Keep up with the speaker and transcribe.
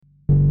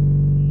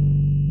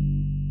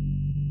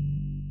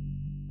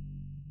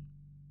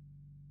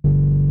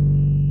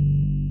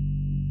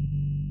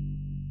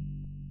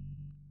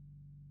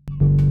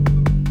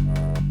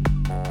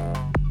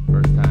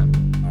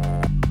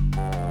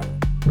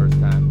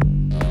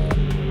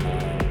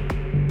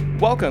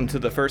Welcome to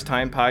the First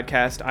Time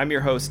Podcast. I'm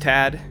your host,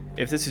 Tad.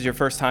 If this is your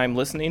first time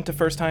listening to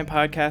First Time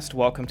Podcast,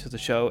 welcome to the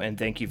show and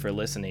thank you for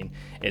listening.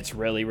 It's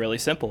really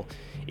simple.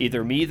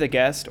 Either me, the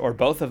guest, or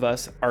both of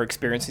us are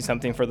experiencing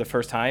something for the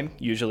first time,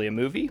 usually a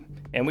movie,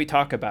 and we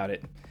talk about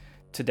it.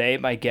 Today,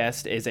 my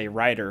guest is a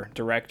writer,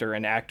 director,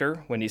 and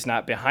actor. When he's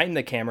not behind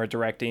the camera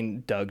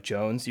directing, Doug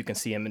Jones. You can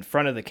see him in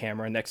front of the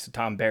camera next to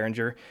Tom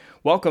Berenger.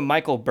 Welcome,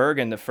 Michael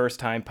Bergen, to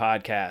First Time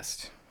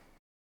Podcast.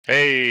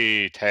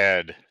 Hey,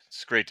 Tad.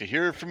 It's great to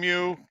hear from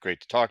you.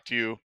 Great to talk to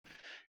you.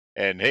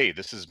 And hey,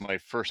 this is my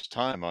first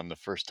time on the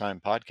First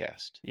Time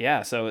podcast.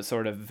 Yeah, so it's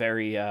sort of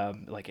very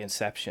like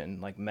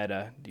Inception, like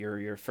meta.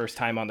 Your first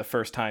time on the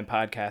First Time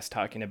Podcast,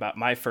 talking about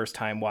my first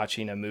time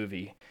watching a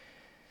movie.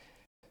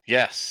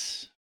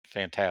 Yes,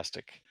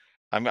 fantastic.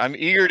 I'm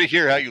eager to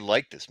hear how you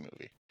like this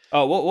movie.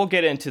 Oh, we'll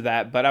get into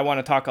that, but I want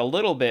to talk a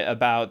little bit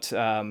about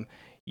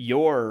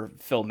your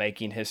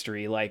filmmaking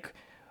history. Like,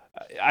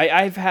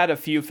 I've had a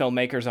few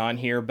filmmakers on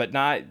here, but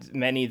not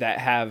many that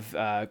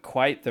have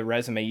quite the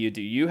resume you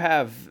do. You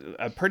have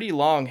a pretty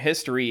long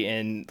history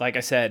in, like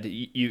I said,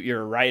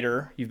 you're a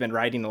writer. You've been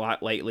writing a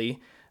lot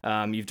lately.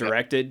 You've Yep.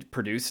 directed,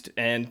 produced,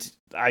 and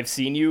I've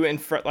seen you in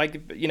front,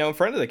 like in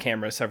front of the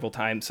camera several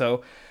times.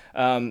 So,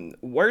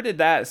 where did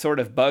that sort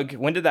of bug?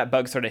 When did that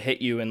bug sort of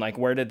hit you, and like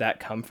where did that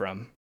come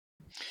from?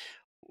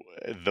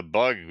 The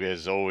bug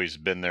has always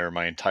been there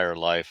my entire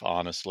life,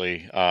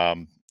 honestly.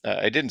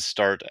 I didn't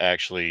start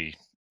actually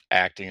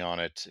acting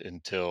on it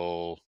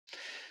until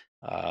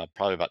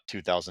probably about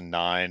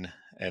 2009.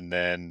 And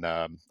then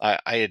I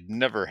had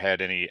never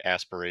had any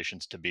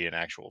aspirations to be an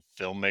actual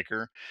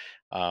filmmaker.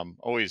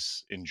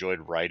 Always enjoyed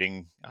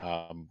writing,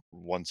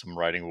 won some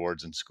writing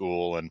awards in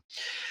school,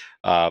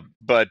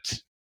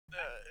 but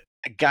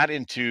I got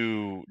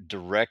into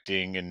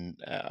directing and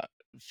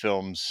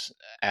films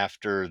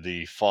after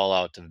the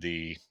fallout of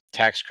the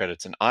tax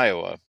credits in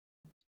Iowa,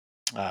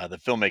 the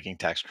filmmaking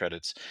tax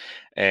credits,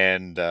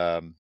 and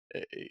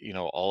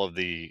all of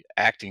the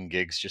acting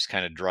gigs just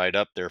kind of dried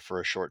up there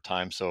for a short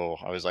time. So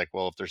I was like,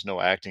 well, if there's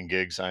no acting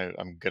gigs,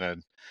 I'm gonna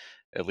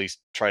at least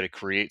try to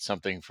create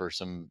something for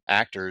some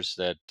actors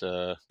that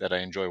I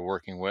enjoy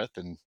working with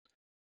and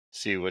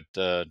see what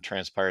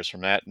transpires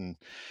from that. And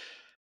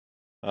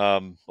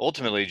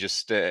ultimately,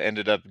 just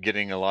ended up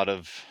getting um,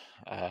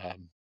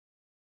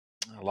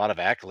 a lot of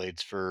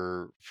accolades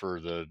for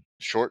the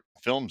short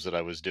films that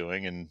I was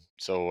doing, and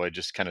so I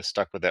just kind of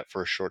stuck with that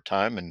for a short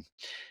time. And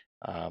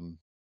um,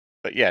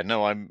 but yeah,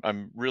 no,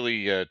 I'm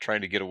really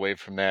trying to get away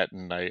from that,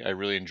 and I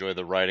really enjoy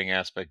the writing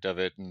aspect of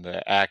it and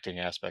the acting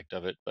aspect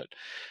of it. But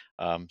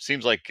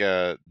seems like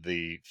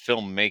the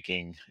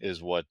filmmaking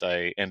is what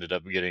I ended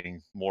up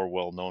getting more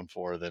well known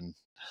for than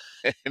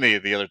any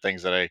of the other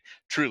things that I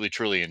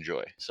truly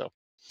enjoy. So.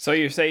 So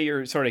you say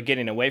you're sort of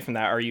getting away from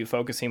that. Are you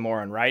focusing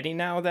more on writing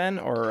now then,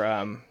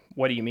 or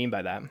what do you mean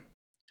by that?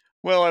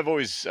 Well, I've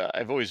always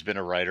been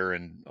a writer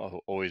and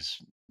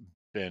always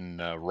been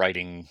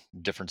writing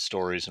different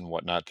stories and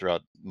whatnot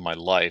throughout my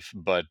life.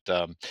 But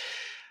the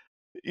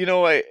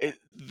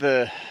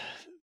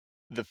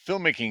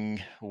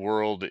filmmaking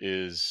world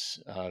is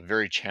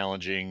very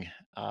challenging,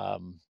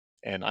 um,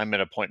 and I'm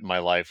at a point in my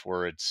life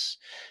where it's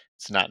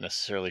not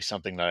necessarily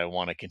something that I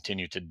want to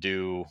continue to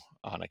do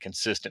on a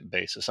consistent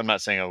basis. I'm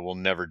not saying I will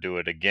never do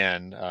it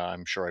again.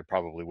 I'm sure I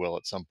probably will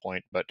at some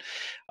point, but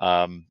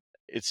um,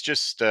 it's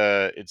just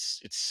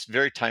it's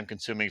very time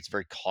consuming. It's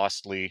very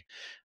costly,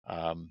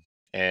 um,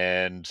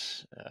 and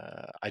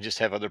I just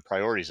have other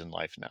priorities in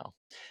life now.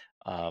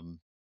 Um,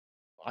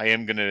 I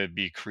am going to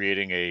be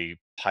creating a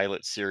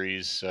pilot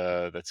series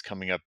that's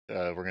coming up.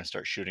 We're going to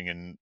start shooting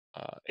in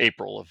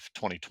April of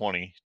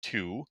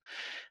 2022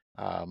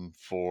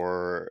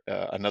 for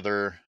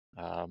another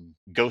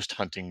ghost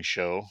hunting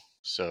show.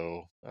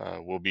 So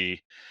we'll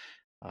be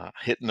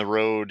hitting the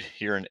road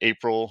here in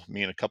April,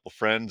 me and a couple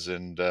friends,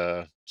 and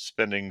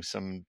spending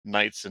some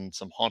nights in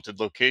some haunted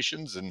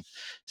locations and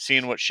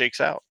seeing what shakes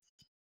out.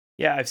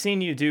 Yeah, I've seen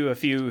you do a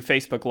few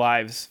Facebook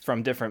lives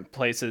from different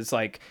places.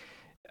 Like,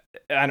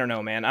 I don't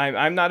know, man.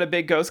 I'm not a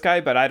big ghost guy,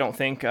 but I don't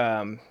think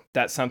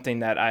that's something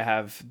that I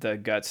have the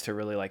guts to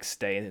really like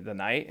stay the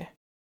night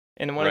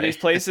in one of Right. these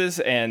places.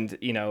 And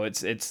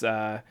it's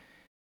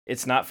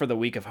not for the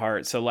weak of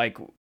heart. So like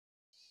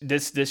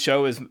this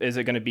show is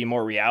it going to be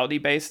more reality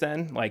based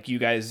then? Like you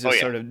guys Oh just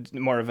yeah. sort of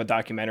more of a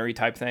documentary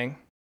type thing?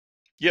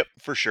 Yep,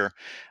 for sure.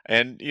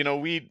 And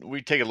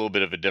we take a little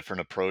bit of a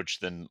different approach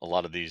than a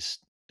lot of these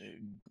uh,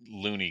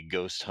 loony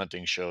ghost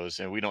hunting shows,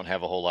 and we don't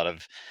have a whole lot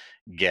of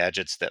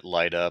gadgets that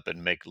light up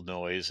and make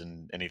noise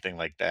and anything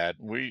like that.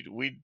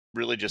 We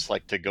really just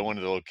like to go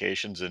into the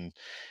locations and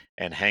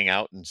hang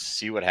out and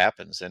see what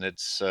happens. And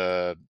it's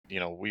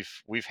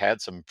we've had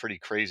some pretty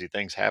crazy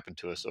things happen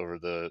to us over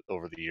the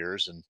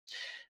years, and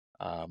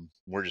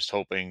we're just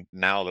hoping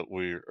now that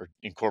we're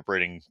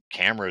incorporating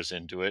cameras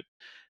into it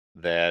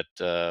that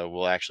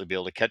we'll actually be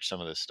able to catch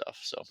some of this stuff.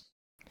 So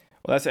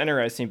Well, that's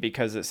interesting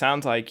because it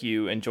sounds like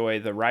you enjoy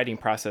the writing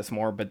process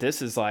more, but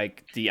this is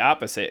like the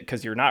opposite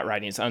because you're not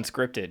writing, it's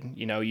unscripted.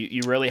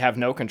 You really have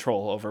no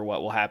control over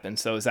what will happen.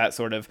 So is that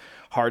sort of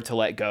hard to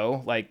let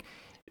go? Like,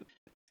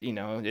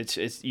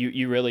 it's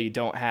you really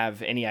don't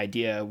have any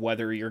idea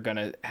whether you're going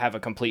to have a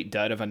complete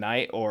dud of a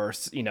night or,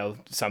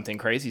 something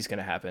crazy is going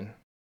to happen.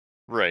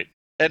 Right.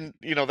 And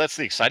that's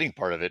the exciting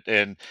part of it.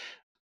 And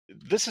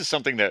this is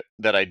something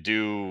that I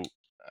do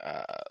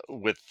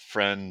with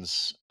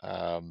friends,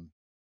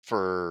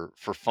 for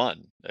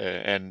fun,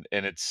 and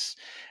it's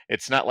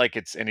not like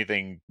it's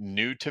anything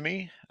new to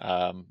me.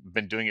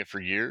 Been doing it for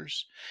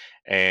years,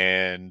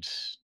 and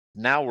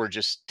now we're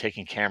just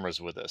taking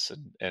cameras with us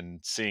and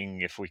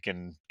seeing if we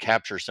can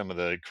capture some of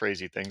the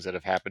crazy things that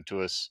have happened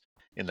to us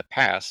in the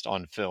past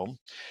on film.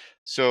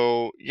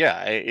 So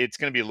yeah, it's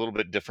going to be a little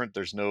bit different.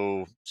 There's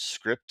no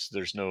script.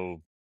 There's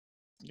no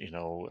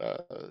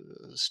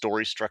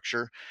story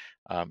structure.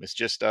 It's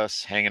just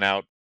us hanging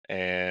out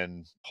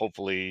and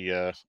hopefully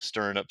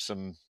stirring up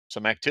some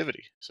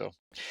activity. So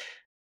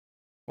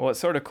Well, what's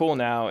sort of cool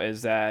now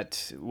is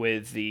that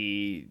with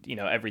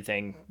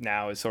everything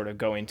now is sort of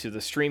going to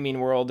the streaming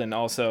world. And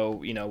also,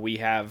 we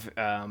have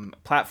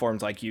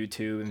platforms like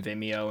YouTube and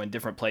Vimeo and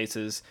different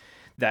places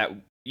that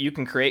you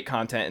can create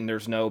content and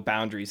there's no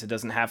boundaries. It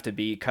doesn't have to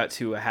be cut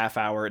to a half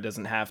hour. It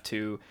doesn't have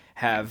to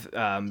have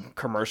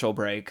commercial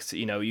breaks.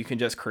 You can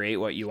just create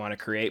what you want to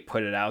create,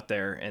 put it out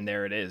there, and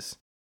there it is.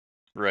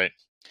 right.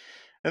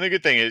 And the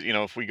good thing is,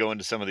 if we go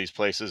into some of these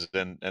places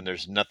and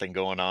there's nothing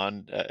going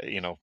on,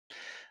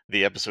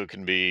 the episode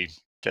can be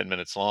 10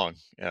 minutes long.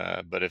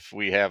 But if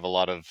we have a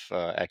lot of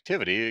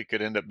activity, it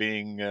could end up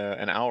being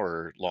an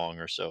hour long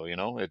or so. It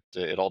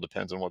all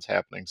depends on what's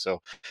happening.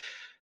 So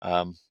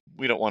um,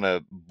 we don't want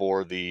to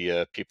bore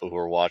the people who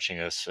are watching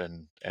us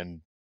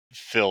and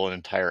fill an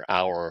entire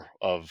hour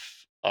of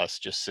us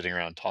just sitting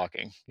around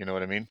talking. You know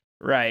what I mean?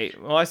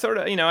 Right. Well, I sort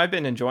of, I've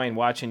been enjoying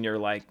watching your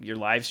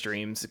live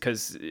streams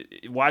because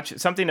watch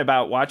something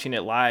about watching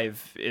it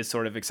live is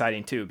sort of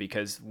exciting too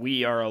because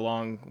we are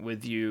along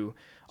with you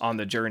on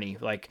the journey.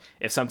 Like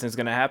if something's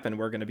going to happen,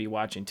 we're going to be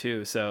watching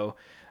too. So,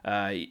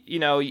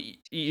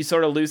 you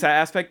sort of lose that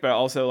aspect, but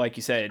also like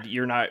you said,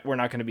 we're not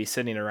going to be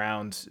sitting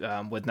around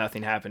with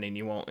nothing happening.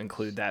 You won't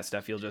include that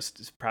stuff. You'll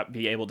just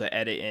be able to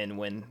edit in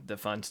when the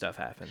fun stuff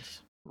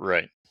happens.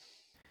 Right.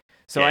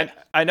 So Yeah.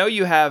 I know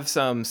you have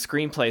some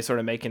screenplay sort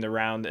of making the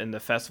round in the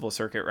festival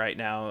circuit right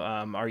now.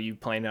 Are you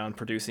planning on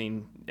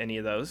producing any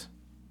of those?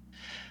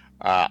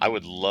 I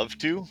would love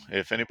to.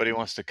 If anybody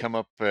wants to come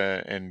up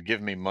and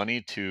give me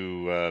money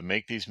to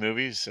make these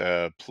movies,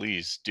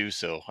 please do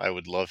so. I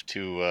would love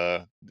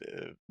to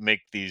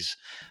make these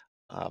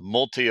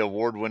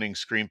multi-award-winning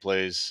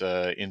screenplays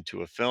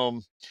into a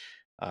film.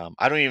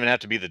 I don't even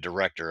have to be the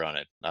director on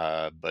it,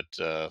 but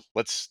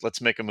let's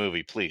make a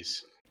movie,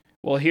 please.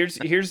 Well, here.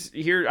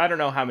 I don't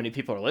know how many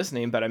people are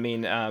listening, but I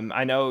mean,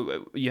 I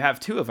know you have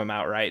two of them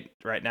out right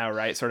now,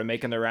 right? Sort of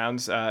making the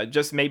rounds.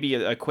 Just maybe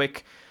a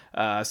quick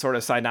sort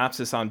of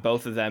synopsis on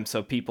both of them,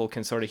 so people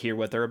can sort of hear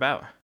what they're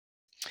about.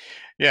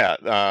 Yeah,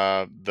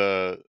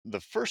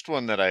 the first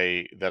one that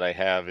I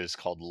have is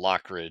called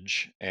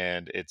Lockridge,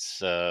 and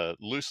it's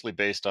loosely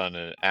based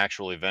on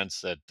actual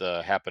events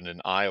that happened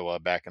in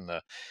Iowa back in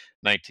the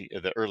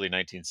early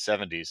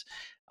 1970s.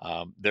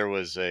 There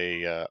was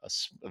a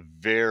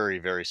very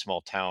very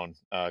small town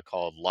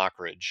called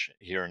Lockridge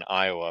here in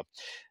Iowa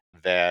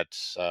that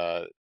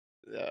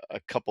a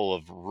couple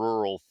of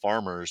rural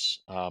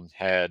farmers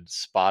had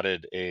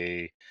spotted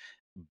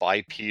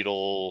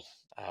bipedal,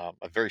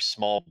 a very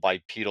small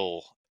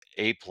bipedal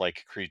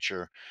ape-like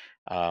creature.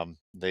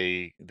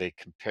 They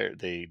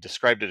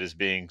described it as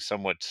being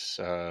somewhat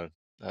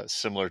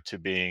similar to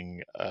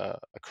being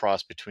a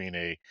cross between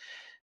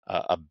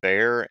a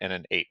bear and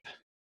an ape.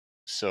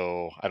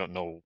 So I don't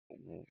know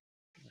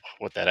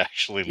what that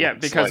actually Yeah,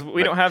 looks because like,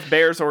 we but don't have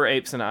bears or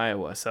apes in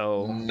Iowa,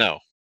 so no,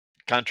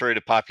 contrary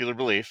to popular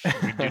belief,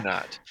 we do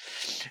not.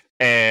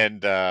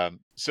 And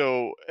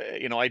so,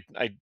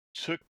 I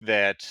took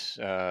that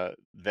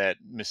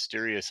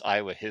mysterious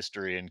Iowa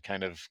history and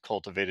kind of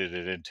cultivated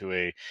it into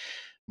a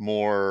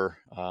more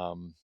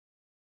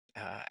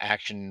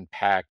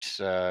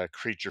action-packed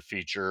creature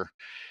feature.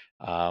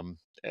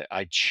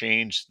 I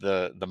changed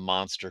the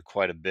monster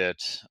quite a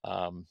bit.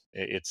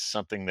 It's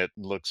something that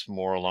looks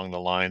more along the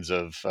lines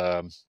of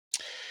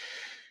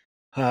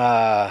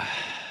uh,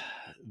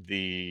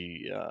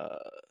 the uh,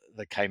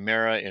 the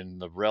Chimera in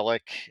the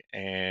Relic,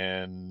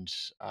 and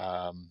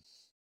um,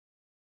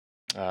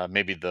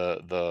 maybe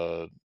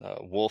the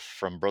Wolf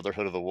from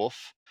Brotherhood of the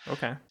Wolf.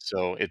 okay.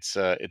 So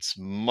it's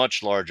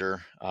much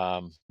larger,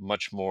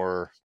 much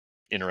more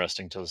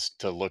interesting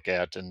to look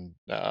at, and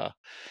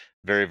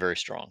very very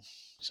strong.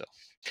 So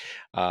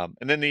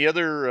and then the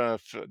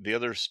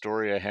other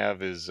story I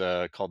have is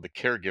called The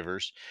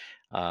Caregivers,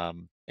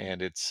 and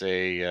it's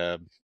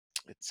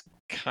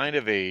kind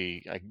of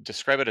I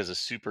describe it as a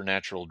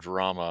supernatural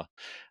drama.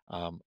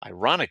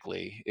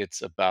 Ironically,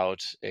 it's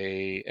about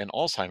a an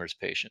Alzheimer's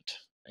patient.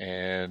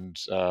 and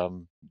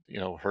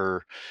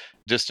her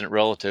distant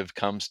relative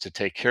comes to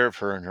take care of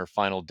her in her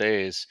final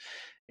days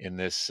in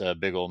this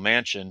big old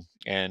mansion,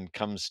 and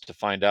comes to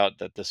find out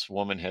that this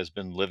woman has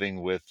been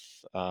living with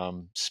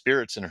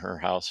spirits in her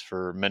house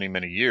for many,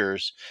 many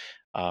years,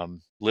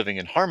 living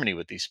in harmony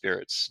with these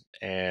spirits.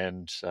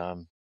 And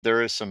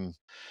there is some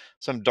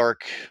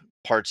dark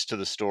parts to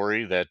the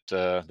story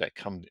that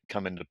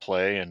come into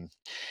play,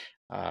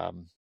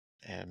 um,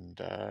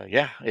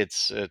 yeah,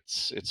 it's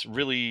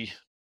really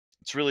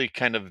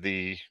kind of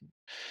the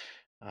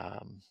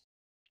um,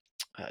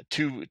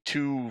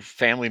 two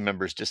family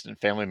members,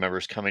 distant family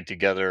members, coming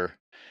together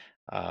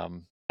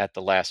at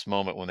the last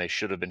moment when they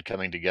should have been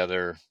coming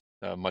together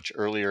much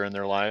earlier in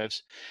their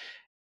lives,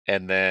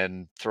 and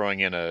then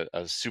throwing in a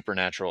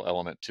supernatural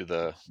element to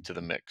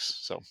the mix.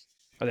 So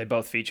Are they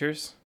both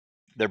features?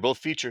 they're both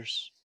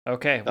features.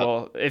 Okay, Uh,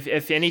 well,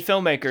 if any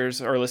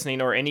filmmakers are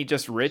listening or any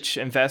just rich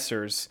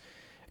investors,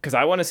 because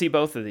I want to see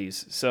both of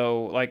these.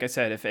 So, like I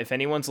said, if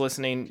anyone's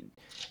listening,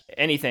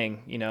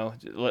 anything,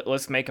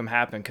 let's make them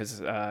happen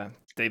because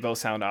they both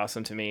sound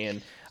awesome to me.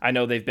 And I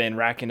know they've been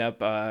racking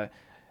up,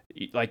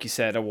 like you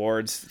said,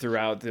 awards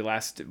throughout the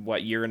last,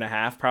 year and a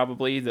half,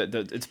 probably.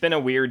 It's been a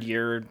weird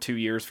year, 2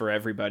 years for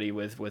everybody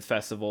with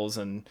festivals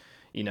and,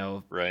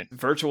 right.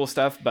 virtual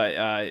stuff. But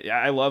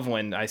I love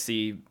when I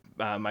see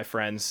my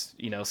friends,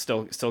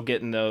 still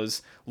getting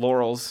those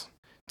laurels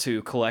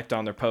to collect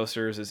on their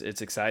posters.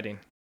 It's exciting.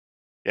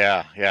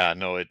 Yeah,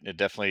 no, it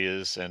definitely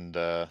is. And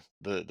the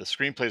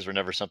screenplays were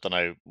never something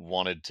I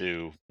wanted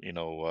to,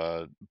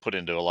 put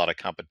into a lot of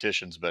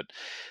competitions, but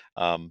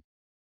um,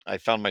 I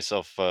found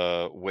myself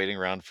waiting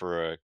around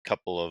for a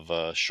couple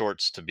of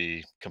shorts to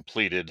be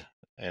completed,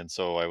 and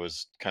so I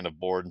was kind of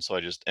bored, and so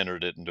I just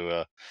entered it into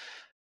a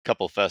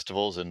couple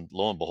festivals, and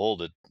lo and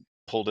behold, it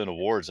pulled in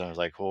awards, and I was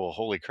like, "Oh,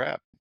 holy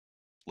crap!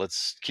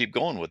 Let's keep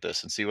going with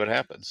this and see what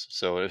happens."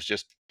 So it was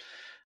just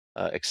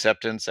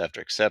acceptance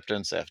after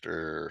acceptance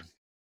after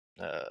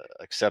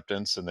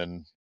acceptance, and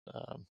then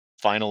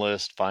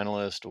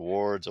finalist,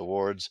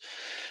 awards.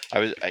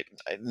 I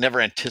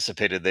never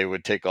anticipated they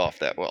would take off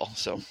that well.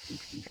 So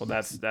Well,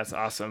 that's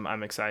awesome.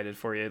 I'm excited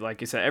for you.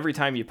 Like you said, every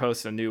time you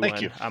post a new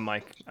thank you. one, I'm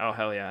like, oh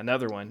hell yeah,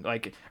 another one.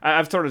 Like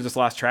I've sort of just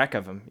lost track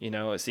of them.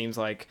 It seems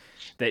like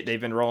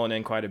they've been rolling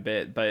in quite a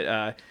bit.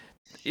 But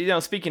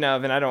speaking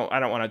of, and I don't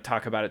want to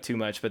talk about it too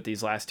much, but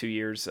these last 2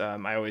 years,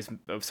 I always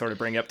sort of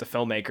bring up the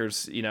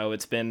filmmakers.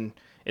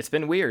 It's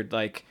been weird.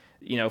 Like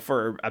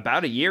for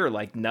about a year,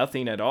 like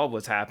nothing at all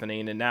was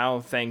happening, and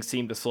now things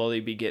seem to slowly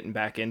be getting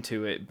back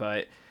into it.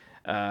 But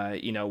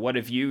what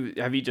have you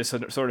just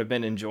sort of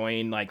been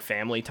enjoying like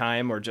family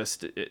time, or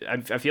just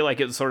I feel like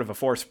it was sort of a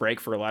forced break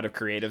for a lot of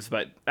creatives,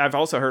 but I've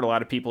also heard a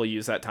lot of people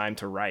use that time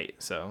to write.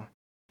 So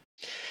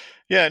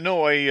Yeah,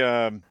 no,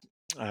 uh,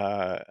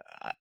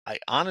 I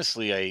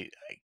honestly, I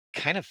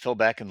kind of fell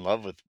back in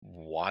love with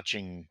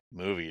watching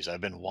movies.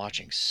 I've been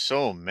watching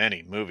so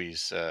many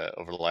movies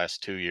over the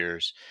last 2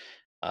 years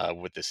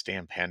with this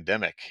damn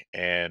pandemic,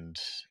 and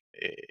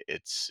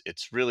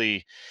it's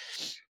really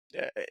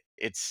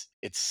it's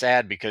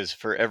sad because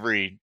for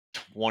every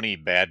 20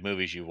 bad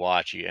movies you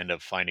watch, you end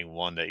up finding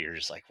one that you're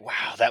just like,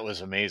 wow, that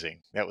was amazing.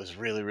 That was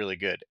really, really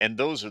good. And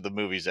those are the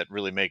movies that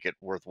really make it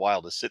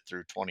worthwhile to sit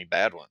through 20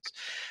 bad ones.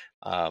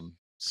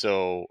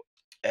 So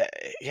uh,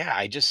 yeah,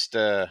 I just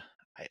I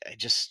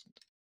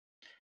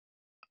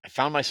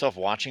found myself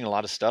watching a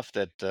lot of stuff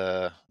that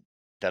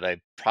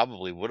I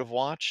probably would have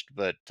watched,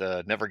 but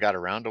never got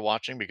around to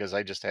watching because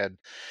I just had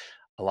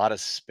a lot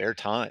of spare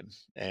time,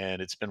 and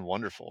it's been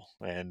wonderful.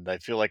 And I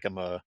feel like I'm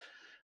a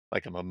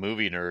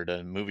movie nerd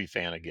and movie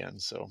fan again.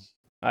 So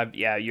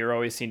yeah, you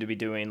always seem to be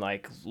doing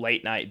like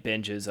late night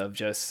binges of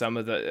just some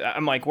of the.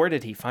 I'm like, where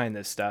did he find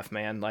this stuff,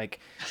 man? Like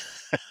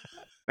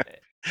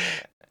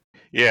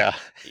yeah,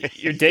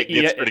 you're it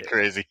gets pretty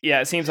crazy.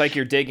 yeah, it seems like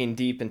you're digging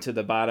deep into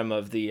the bottom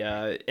of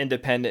the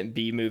independent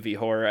B movie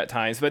horror at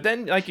times. But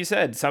then, like you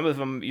said, some of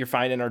them you're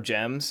finding are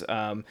gems,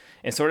 and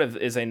sort of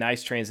is a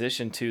nice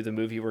transition to the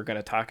movie we're going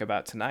to talk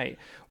about tonight,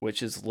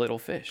 which is Little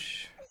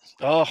Fish.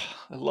 Oh,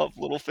 I love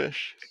Little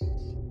Fish. I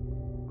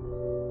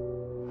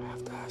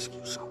have to ask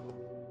you something.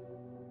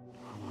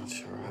 I'm not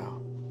sure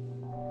how.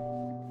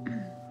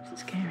 Is it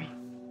scary?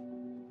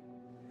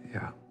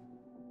 Yeah.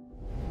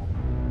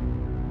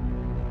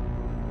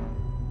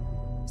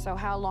 So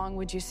how long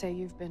would you say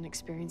you've been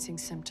experiencing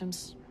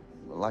symptoms?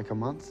 Like a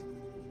month.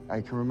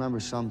 I can remember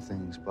some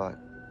things, but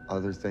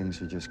other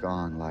things are just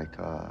gone, like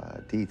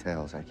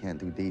details. I can't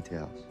do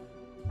details.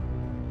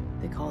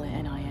 They call it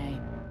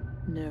NIA,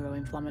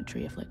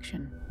 neuroinflammatory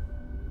affliction,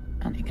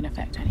 and it can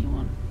affect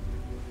anyone.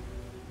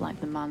 Like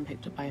the man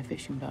picked up by a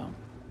fishing boat.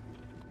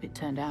 It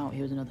turned out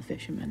he was another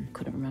fisherman,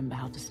 couldn't remember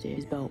how to steer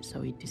his boat,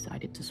 so he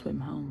decided to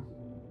swim home.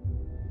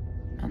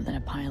 And then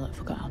a pilot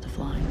forgot how to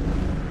fly.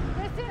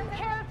 Listen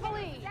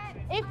carefully.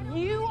 If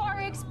you are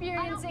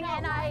experiencing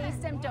NIA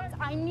symptoms,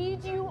 I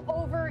need you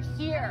over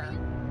here.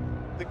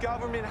 The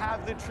government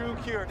have the true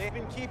cure. They've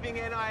been keeping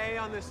NIA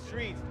on the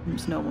streets.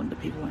 It's no wonder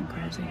people went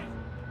crazy.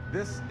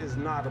 This is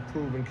not a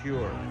proven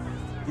cure.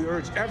 We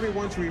urge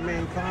everyone to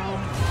remain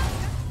calm.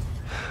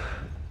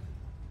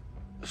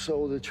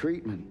 So the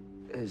treatment,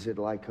 is it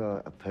like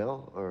a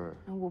pill or?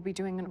 We'll be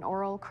doing an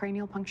oral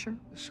cranial puncture.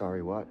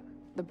 Sorry, what?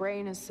 The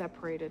brain is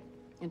separated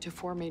into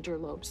 4 major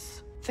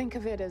lobes. Think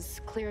of it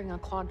as clearing a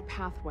clogged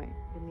pathway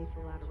beneath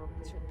the lateral.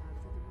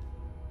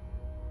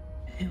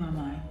 Who am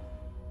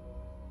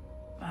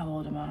I? How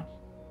old am I?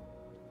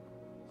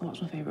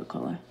 What's my favourite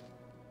colour?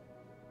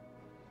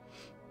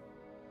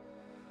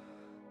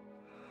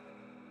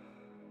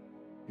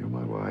 You're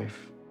my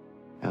wife,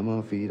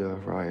 Emma Vida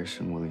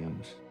Ryerson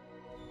Williams.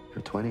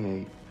 You're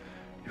 28.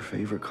 Your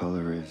favorite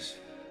color is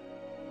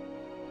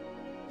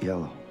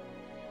yellow.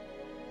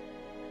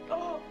 Do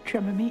you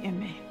remember meeting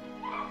me?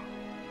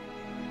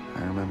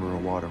 I remember a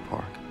water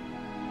park.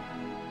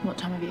 What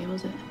time of year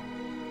was it?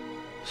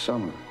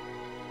 Summer.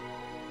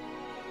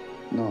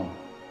 No.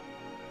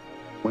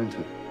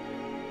 Winter.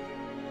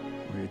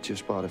 We had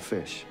just bought a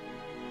fish.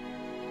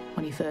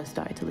 When he first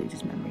started to lose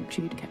his memory,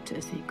 Jude kept it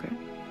a secret.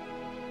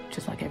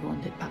 Just like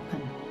everyone did back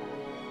then.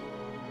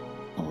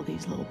 All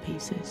these little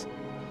pieces.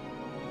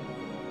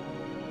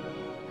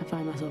 I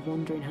find myself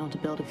wondering how to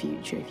build a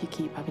future if you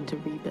keep having to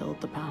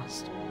rebuild the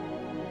past.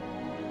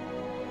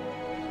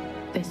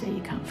 They say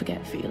you can't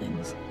forget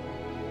feelings.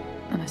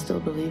 And I still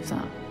believe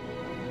that.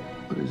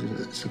 What is it?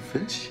 It's a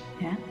fish?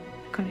 Yeah?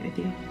 Got it with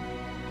you.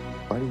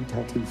 Why do you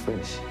tattoo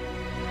fish?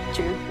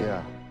 Jude,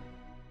 Yeah.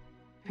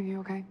 are you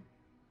okay?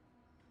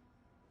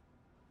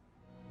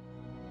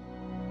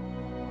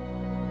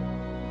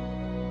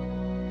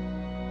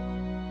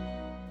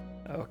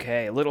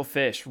 Okay, Little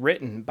Fish,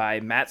 written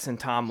by Mattson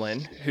Tomlin,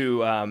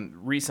 who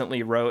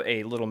recently wrote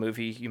a little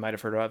movie you might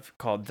have heard of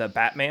called The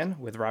Batman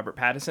with Robert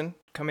Pattinson,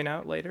 coming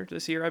out later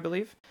this year, I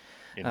believe.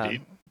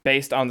 Indeed.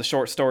 Based on the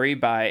short story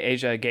by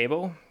Aja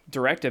Gabel,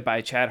 directed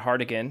by Chad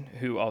Hartigan,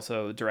 who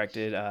also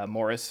directed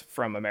Morris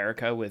from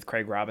America with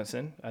Craig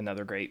Robinson,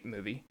 another great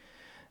movie.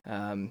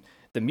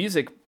 The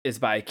music is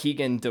by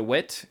Keegan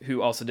DeWitt,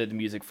 who also did the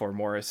music for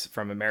Morris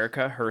from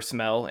America, Her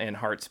Smell, and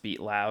Hearts Beat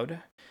Loud.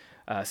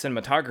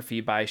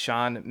 Cinematography by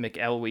Sean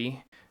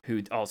McElwee,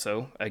 who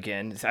also,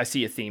 again, I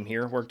see a theme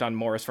here, worked on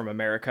Morris from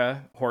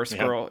America, Horse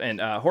Girl, and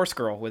Horse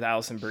Girl with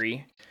Alison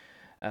Brie.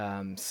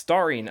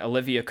 Starring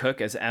Olivia Cook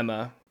as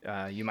Emma.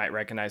 You might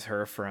recognize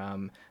her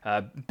from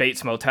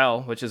Bates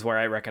Motel, which is where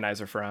I recognize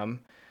her from.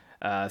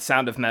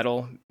 Sound of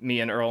Metal, Me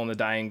and Earl and the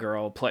Dying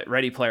Girl,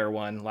 Ready Player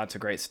One, lots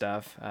of great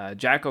stuff.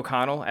 Jack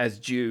O'Connell as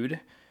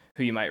Jude,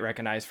 who you might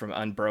recognize from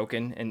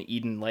Unbroken and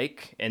Eden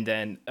Lake. And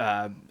then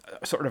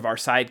sort of our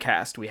side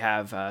cast, we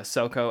have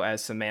Soko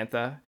as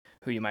Samantha,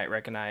 who you might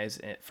recognize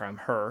from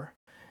Her.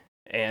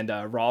 And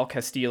Raul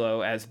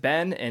Castillo as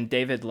Ben, and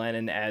David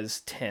Lennon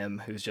as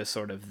Tim, who's just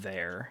sort of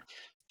there.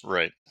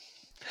 Right.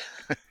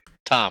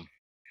 Tom,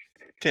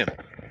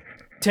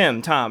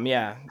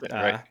 yeah.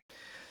 Right.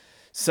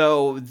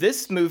 So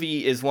this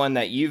movie is one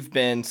that you've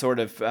been sort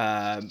of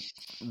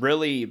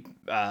really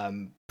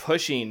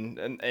pushing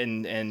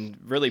and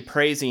really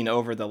praising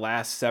over the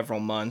last several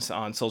months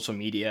on social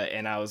media.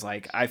 And I was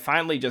like, I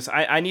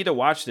need to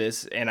watch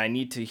this, and I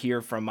need to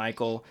hear from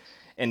Michael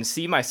and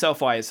see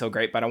myself why it's so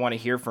great, but I want to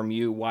hear from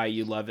you why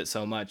you love it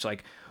so much.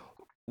 Like,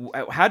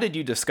 how did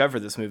you discover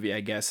this movie,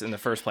 I guess, in the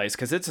first place?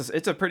 Because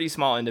it's a pretty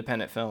small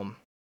independent film.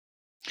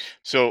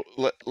 So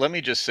let me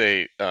just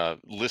say,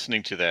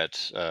 listening to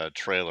that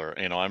trailer,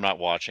 I'm not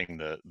watching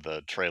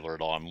the trailer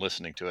at all. I'm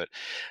listening to it,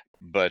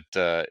 but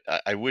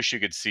I wish you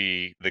could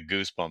see the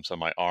goosebumps on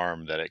my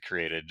arm that it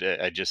created.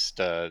 I just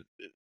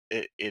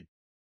it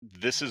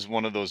this is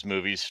one of those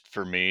movies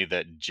for me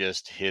that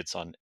just hits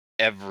on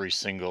every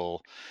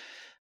single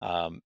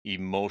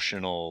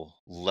emotional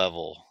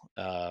level,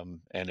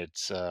 and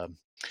it's. I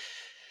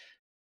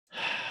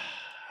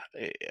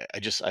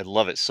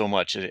love it so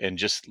much, and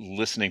just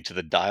listening to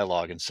the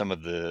dialogue and some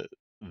of the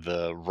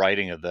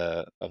writing of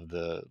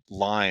the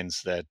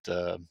lines that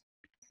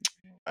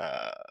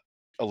uh,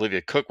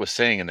 Olivia Cook was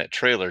saying in that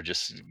trailer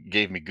just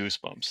gave me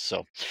goosebumps.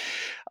 So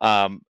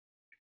um,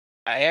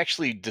 I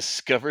actually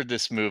discovered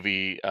this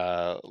movie,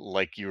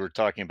 like you were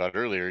talking about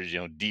earlier.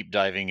 Deep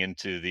diving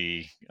into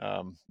the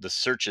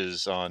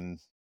searches on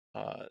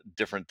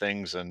different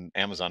things and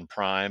Amazon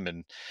Prime,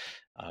 and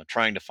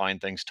trying to find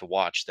things to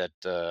watch that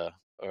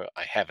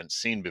I haven't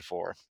seen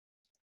before.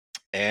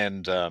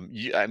 And I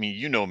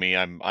mean, me.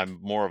 I'm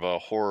more of a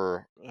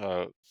horror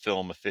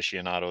film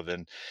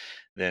aficionado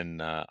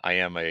than I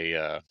am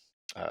a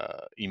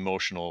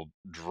emotional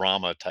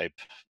drama type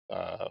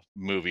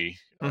movie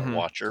Mm-hmm.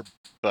 watcher.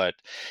 But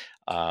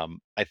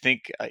I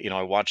think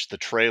I watched the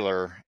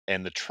trailer,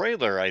 and the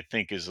trailer I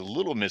think is a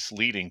little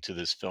misleading to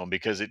this film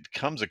because it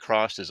comes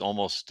across as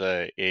almost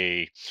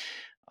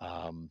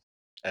um,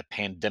 a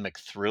pandemic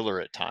thriller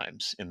at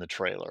times in the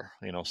trailer.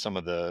 Some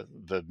of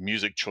the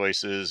music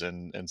choices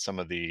and some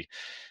of the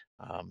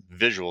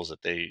visuals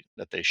that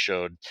they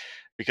showed.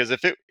 Because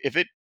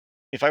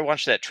if I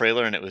watched that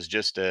trailer and it was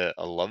just a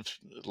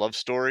love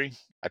story,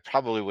 I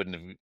probably wouldn't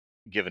have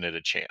given it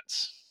a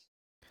chance.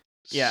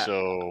 Yeah,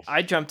 So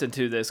I jumped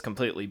into this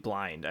completely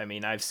blind. I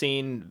mean, I've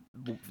seen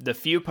the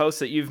few posts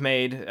that you've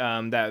made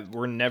that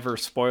were never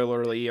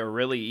spoilerly or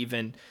really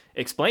even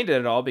explained it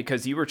at all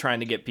because you were trying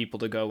to get people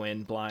to go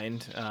in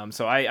blind.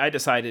 So I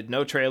decided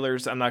no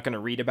trailers. I'm not going to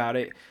read about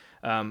it.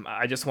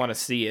 I just want to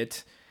see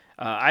it.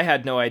 I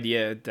had no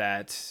idea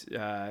that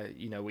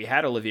we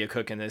had Olivia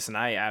Cook in this, and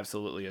I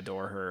absolutely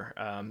adore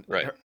her.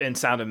 right. In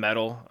Sound of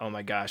Metal, oh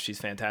my gosh, she's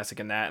fantastic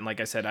in that. And like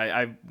I said,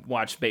 I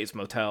watched Bates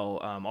Motel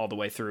all the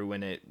way through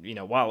when it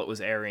while it was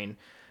airing,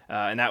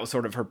 and that was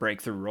sort of her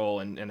breakthrough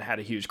role, and had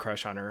a huge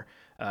crush on her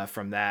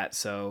from that.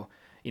 So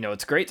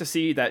it's great to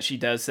see that she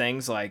does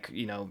things like,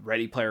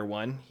 Ready Player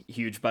One,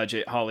 huge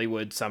budget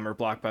Hollywood summer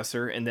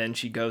blockbuster. And then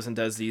she goes and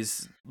does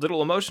these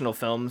little emotional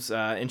films.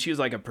 And she was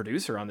like a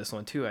producer on this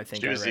one too, I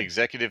think She I was the read.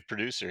 executive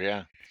producer,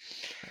 yeah.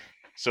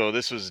 So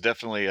this was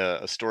definitely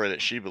a story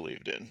that she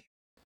believed in.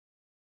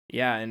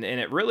 Yeah, and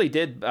it really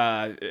did.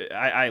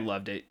 I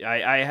loved it.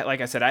 I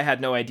like I said, I had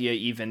no idea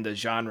even the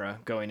genre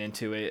going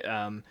into it.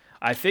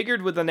 I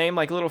figured with a name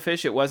like Little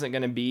Fish, it wasn't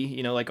going to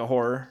be like a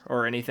horror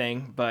or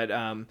anything. But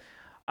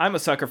I'm a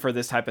sucker for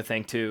this type of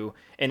thing too,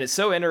 and it's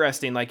so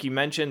interesting. Like you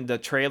mentioned, the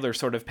trailer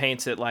sort of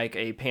paints it like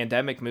a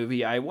pandemic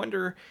movie. I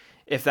wonder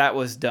if that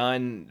was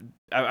done.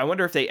 I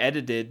wonder if they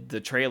edited the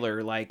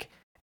trailer like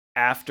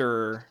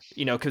after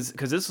because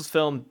this was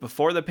filmed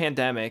before the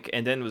pandemic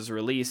and then was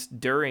released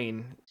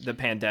during the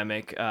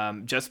pandemic,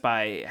 just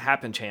by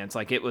happen chance.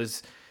 Like it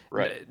was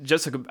Right.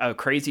 just a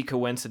crazy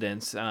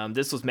coincidence.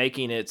 This was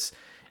making its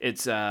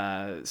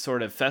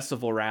sort of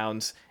festival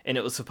rounds, and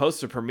it was supposed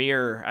to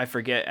premiere, I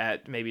forget,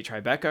 at maybe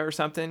Tribeca or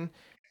something,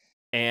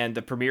 and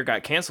the premiere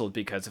got canceled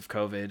because of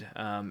COVID.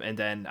 And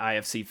then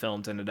IFC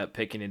Films ended up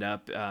picking it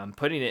up,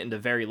 putting it into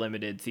very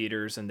limited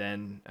theaters, and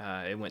then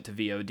it went to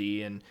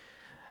VOD. And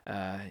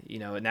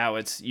now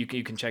it's you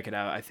can check it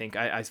out. I think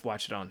I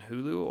watched it on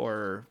Hulu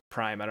or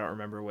Prime. I don't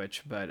remember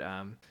which, but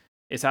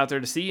it's out there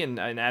to see. And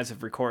as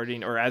of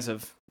recording, or as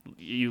of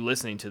you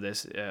listening to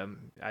this,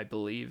 I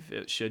believe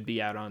it should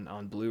be out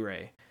on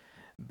Blu-ray.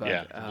 But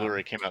Yeah, the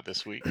Blu-ray came out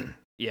this week.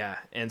 yeah,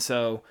 and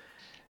so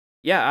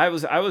yeah, I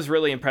was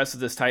really impressed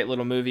with this tight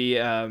little movie.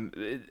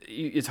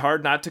 It's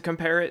hard not to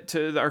compare it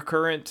to our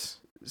current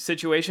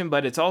situation,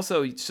 but it's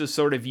also just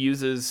sort of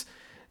uses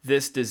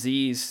this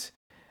disease.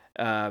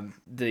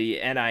 The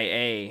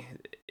NIA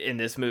in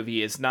this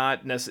movie is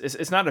not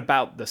it's not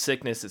about the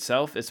sickness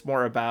itself. It's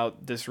more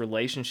about this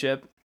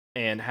relationship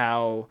and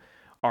how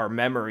our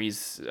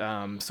memories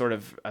sort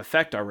of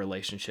affect our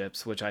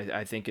relationships, which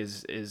I think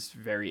is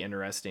very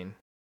interesting.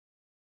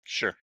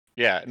 Sure.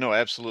 Yeah, no,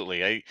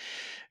 absolutely.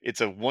 It's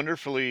a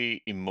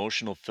wonderfully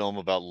emotional film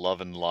about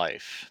love and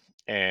life.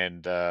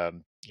 And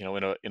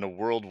in a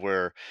world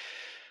where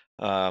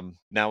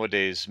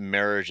nowadays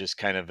marriage is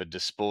kind of a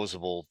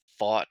disposable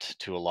thought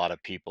to a lot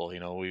of people.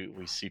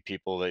 We see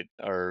people that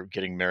are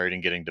getting married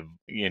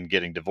and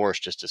getting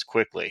divorced just as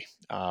quickly.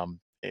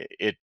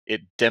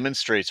 It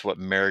demonstrates what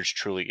marriage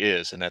truly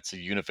is, and that's the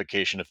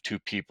unification of two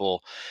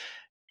people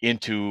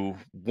into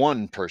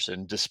one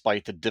person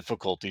despite the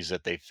difficulties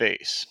that they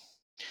face.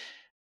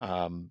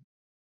 um,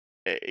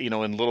 in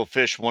Little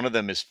Fish, one of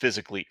them is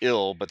physically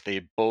ill, but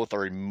they both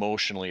are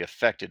emotionally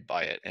affected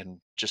by it. And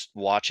just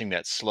watching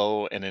that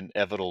slow and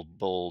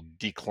inevitable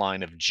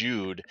decline of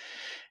Jude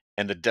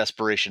and the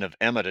desperation of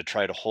Emma to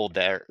try to hold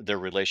their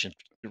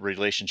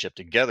relationship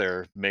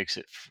together makes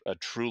it a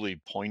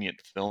truly poignant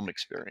film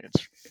experience.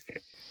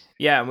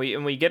 Yeah, and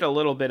we get a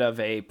little bit of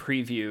a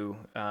preview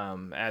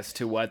as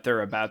to what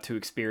they're about to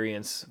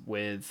experience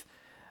with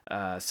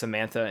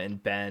Samantha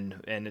and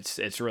Ben, and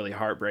it's really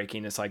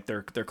heartbreaking. It's like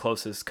their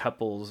closest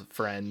couples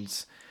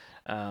friends,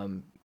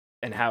 and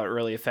how it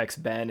really affects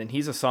Ben. And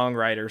he's a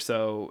songwriter,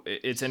 so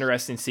it's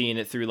interesting seeing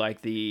it through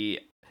like the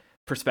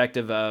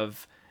perspective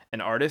of an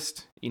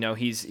artist.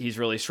 He's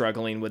really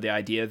struggling with the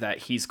idea that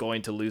he's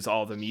going to lose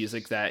all the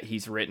music that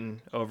he's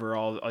written over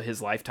all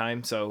his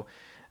lifetime. So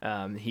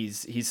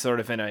he's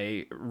sort of in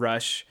a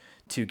rush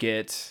to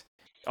get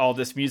all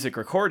this music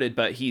recorded,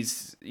 but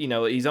he's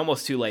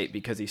almost too late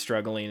because he's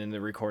struggling in the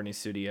recording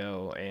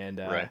studio. And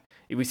Right.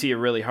 we see a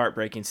really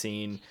heartbreaking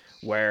scene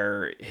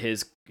where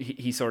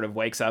he sort of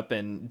wakes up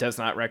and does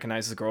not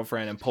recognize his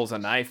girlfriend and pulls a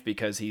knife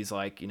because he's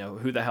like,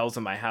 who the hell's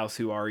in my house?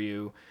 Who are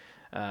you?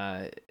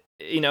 And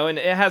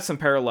it has some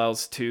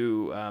parallels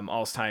to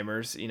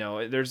Alzheimer's.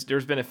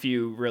 There's been a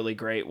few really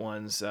great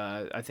ones.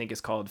 I think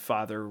it's called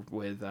Father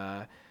with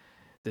the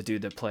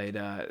dude that played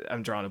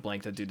I'm drawing a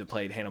blank, the dude that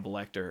played Hannibal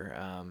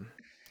Lecter.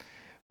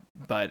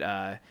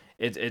 But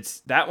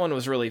it's that one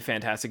was really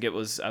fantastic. It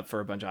was up for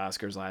a bunch of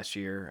Oscars last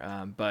year.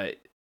 But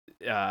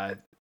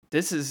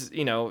this is,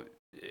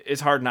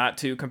 it's hard not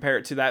to compare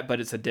it to that,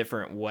 but it's a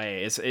different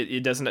way.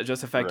 It doesn't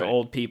just affect Right.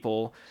 old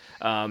people,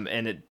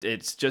 and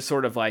it's just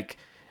sort of like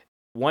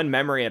one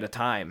memory at a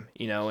time,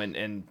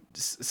 and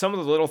some of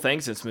the little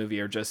things in this movie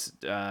are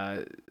just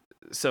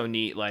so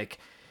neat. Like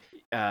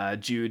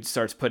Jude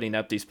starts putting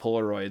up these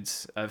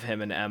Polaroids of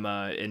him and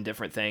Emma in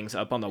different things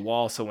up on the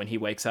wall, so when he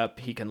wakes up,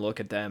 he can look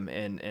at them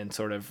and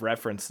sort of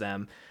reference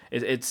them.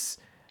 It's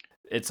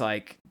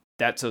like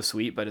that's so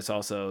sweet, but it's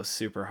also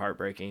super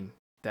heartbreaking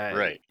that,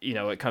 Right.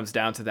 it comes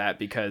down to that,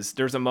 because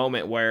there's a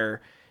moment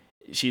where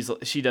she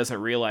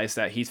doesn't realize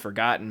that he's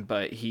forgotten,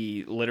 but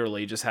he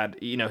literally just had,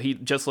 he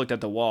just looked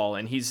at the wall,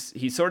 and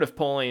he's sort of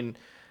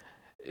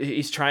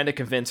he's trying to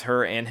convince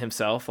her and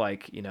himself,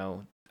 like,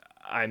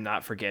 I'm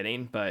not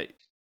forgetting. But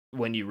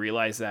when you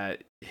realize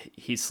that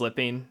he's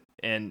slipping,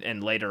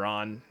 and later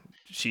on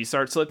she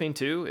starts slipping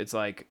too, it's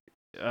like,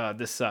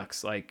 this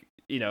sucks. Like,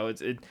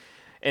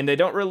 and they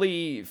don't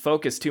really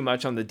focus too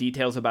much on the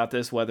details about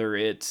this, whether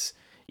it's,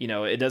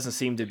 it doesn't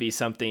seem to be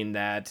something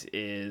that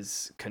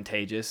is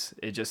contagious.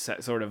 It just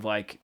sort of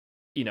like,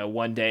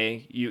 one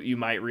day you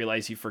might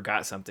realize you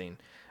forgot something.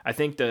 I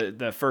think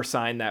the first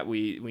sign that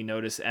we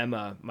notice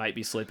Emma might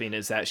be slipping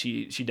is that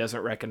she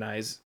doesn't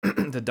recognize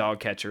the dog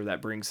catcher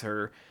that brings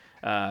her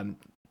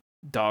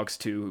dogs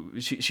to.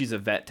 She's a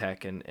vet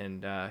tech,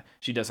 and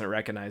she doesn't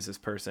recognize this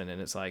person,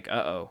 and it's like,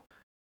 uh-oh.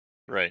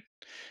 Right.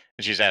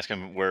 And she's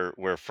asking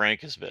where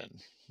Frank has been.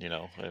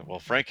 Well,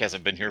 Frank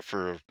hasn't been here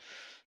for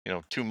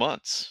 2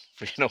 months.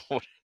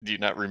 What, do you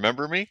not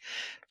remember me?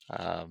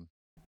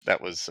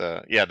 That was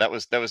that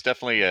was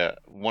definitely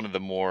one of the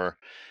more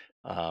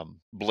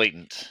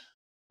blatant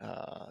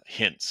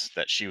hints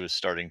that she was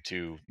starting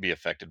to be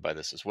affected by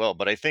this as well.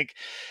 But I think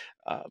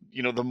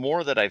the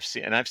more that I've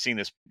seen, and I've seen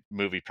this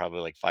movie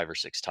probably like 5 or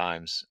 6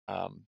 times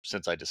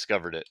since I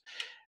discovered it,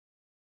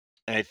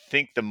 and I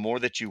think the more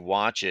that you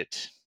watch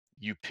it,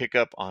 you pick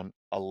up on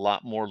a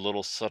lot more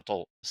little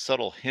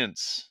subtle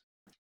hints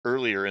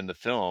earlier in the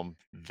film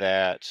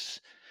that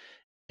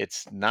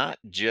it's not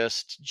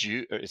just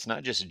Jude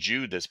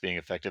that's being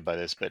affected by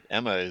this, but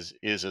Emma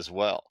is as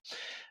well.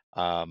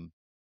 Um,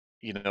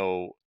 you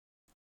know,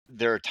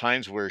 there are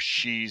times where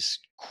she's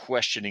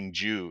questioning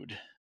Jude.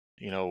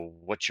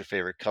 What's your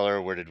favorite color?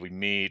 Where did we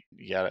meet?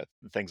 Yeah,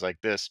 things like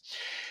this.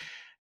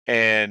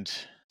 And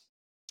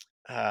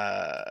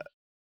uh,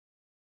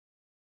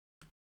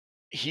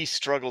 he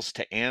struggles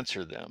to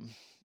answer them.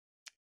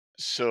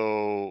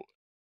 So,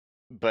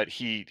 but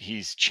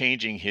he's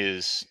changing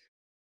his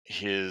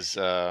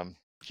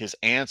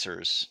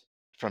answers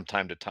from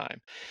time to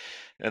time.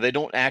 Now, they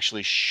don't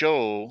actually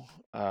show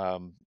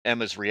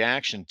Emma's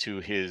reaction to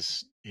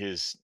his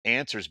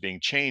answers being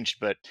changed,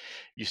 but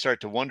you start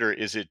to wonder: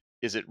 is it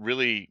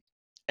really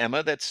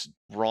Emma that's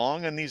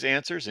wrong on these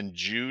answers, and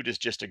Jude is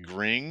just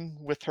agreeing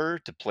with her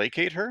to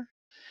placate her?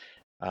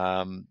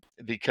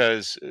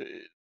 Because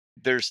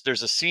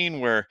there's a scene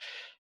where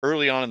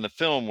early on in the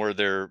film where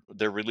they're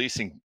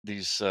releasing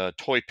these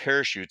toy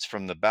parachutes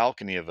from the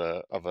balcony of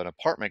an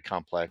apartment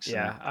complex,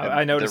 Yeah, and I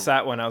they're noticed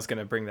that when I was going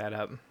to bring that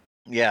up.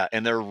 yeah,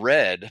 and they're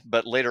red,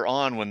 but later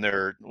on when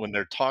they're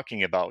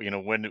talking about,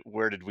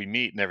 where did we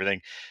meet and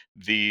everything,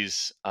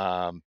 these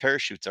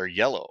parachutes are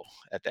yellow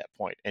at that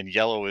point, and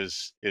yellow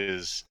is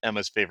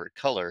Emma's favorite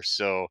color.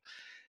 So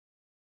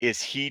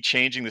is he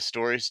changing the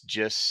stories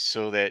just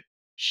so that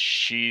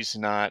she's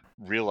not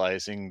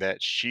realizing that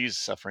she's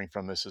suffering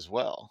from this as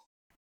well?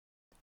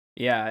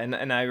 Yeah,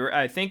 and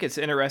I think it's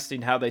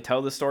interesting how they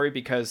tell the story,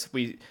 because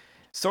we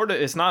sort of,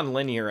 it's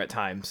non-linear at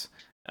times.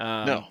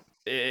 No.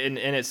 And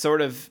it sort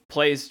of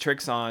plays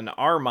tricks on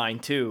our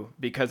mind too,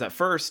 because at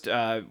first,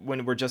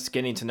 when we're just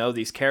getting to know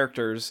these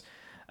characters,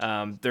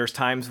 there's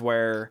times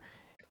where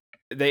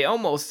it's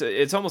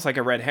almost like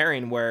a red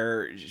herring,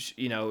 where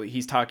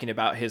he's talking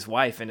about his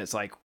wife, and it's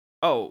like,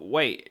 oh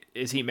wait,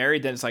 is he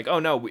married? Then it's like, oh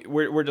no,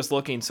 we're just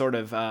looking sort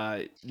of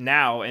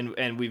now,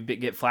 and we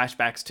get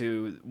flashbacks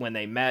to when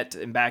they met,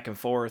 and back and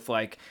forth.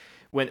 Like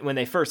when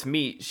they first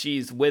meet,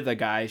 she's with a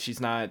guy, she's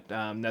not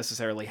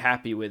necessarily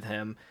happy with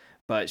him,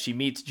 but she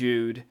meets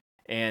Jude,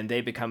 and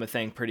they become a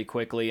thing pretty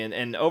quickly.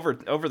 And over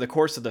the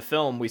course of the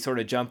film, we sort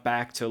of jump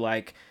back to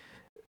like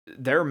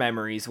their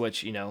memories,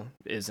 which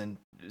isn't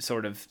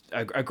sort of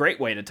a great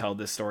way to tell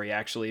this story,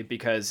 actually,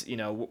 because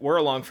we're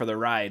along for the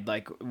ride.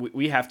 Like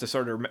we have to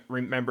sort of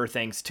remember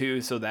things too,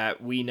 so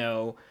that we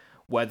know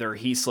whether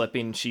he's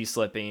slipping, she's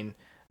slipping.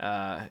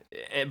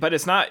 But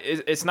it's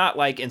not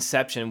like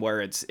Inception,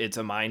 where it's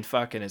a mind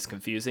fuck and it's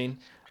confusing.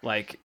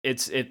 Like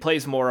it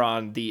plays more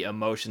on the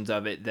emotions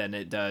of it than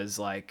it does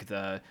like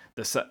the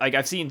like,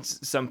 I've seen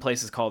some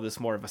places call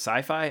this more of a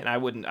sci-fi, and I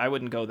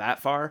wouldn't go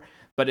that far,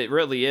 but it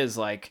really is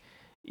like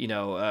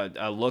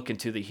a look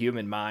into the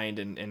human mind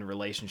and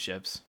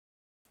relationships.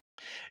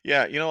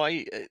 Yeah,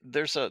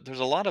 there's a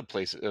lot of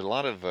places, a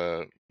lot of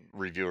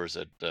reviewers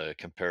that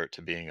compare it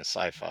to being a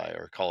sci-fi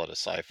or call it a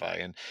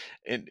sci-fi,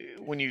 and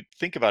when you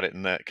think about it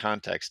in that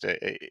context,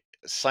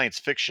 science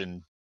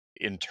fiction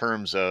in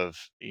terms of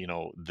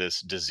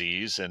this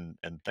disease and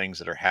things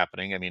that are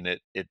happening. I mean, it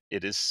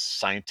is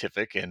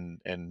scientific and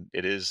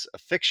it is a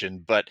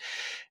fiction, but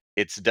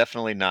it's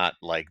definitely not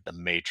like the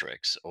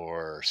Matrix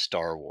or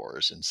Star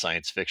Wars in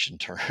science fiction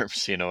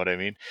terms. You know what I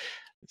mean?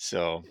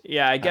 So.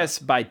 Yeah, I Uh, guess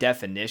by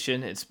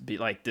definition, it's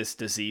like this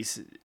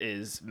disease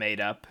is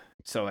made up,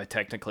 so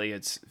technically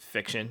it's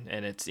fiction,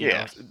 and it's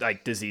yeah.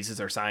 like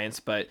diseases are science.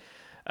 But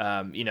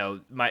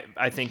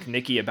I think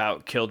Nikki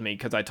about killed me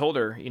because I told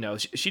her,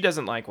 she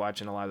doesn't like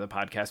watching a lot of the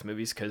podcast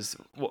movies because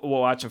we'll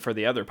watch them for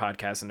the other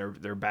podcasts and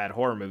they're bad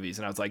horror movies.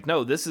 And I was like,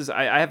 no,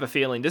 I have a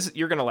feeling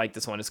you're going to like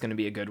this one. It's going to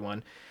be a good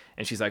one.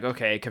 And she's like,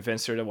 okay,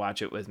 convinced her to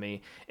watch it with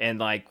me. And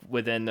like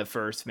within the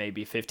first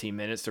maybe 15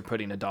 minutes, they're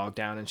putting a dog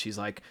down and she's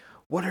like,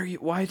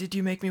 why did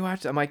you make me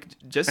watch? I'm like,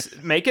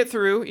 just make it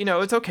through.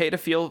 It's okay to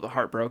feel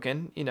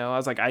heartbroken. I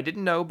was like, I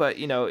didn't know, but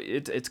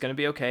it's going to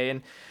be okay.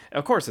 And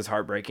of course it's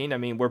heartbreaking. I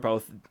mean, we're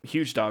both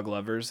huge dog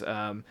lovers.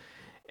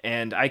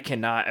 And I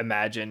cannot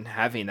imagine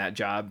having that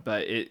job,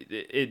 but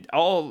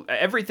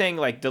everything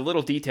like the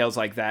little details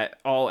like that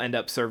all end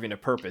up serving a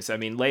purpose. I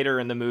mean, later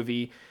in the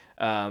movie,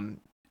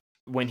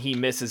 when he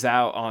misses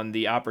out on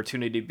the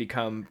opportunity to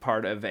become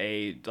part of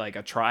a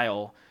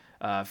trial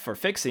for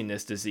fixing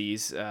this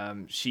disease,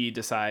 she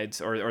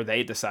decides, or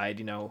they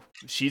decide,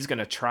 she's going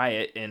to try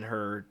it in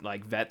her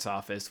like vet's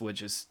office,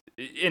 which is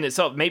in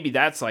itself, maybe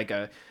that's like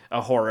a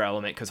horror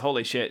element. Cause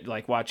holy shit,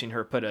 like watching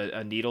her put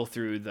a needle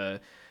through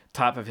the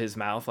top of his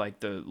mouth,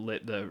 like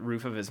the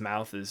roof of his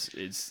mouth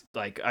is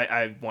like,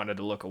 I wanted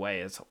to look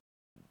away.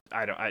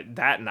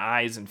 That and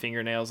eyes and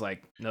fingernails,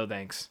 like, no,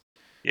 thanks.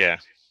 Yeah,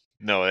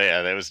 no,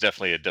 yeah, that was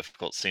definitely a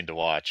difficult scene to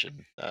watch.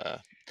 And,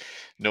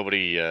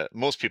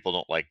 most people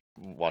don't like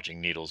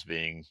watching needles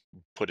being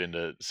put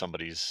into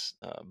somebody's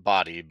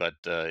body, but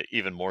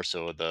even more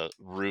so the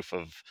roof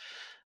of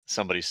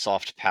somebody's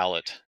soft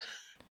palate.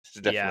 It's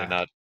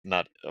definitely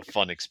not a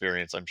fun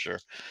experience, I'm sure.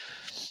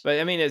 But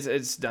I mean,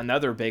 it's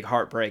another big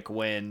heartbreak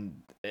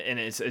and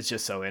it's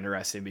just so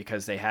interesting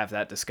because they have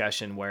that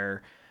discussion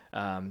where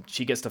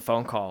she gets the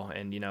phone call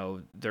and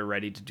they're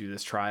ready to do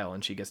this trial,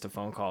 and she gets the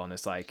phone call and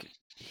it's like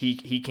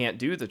he can't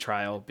do the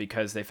trial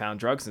because they found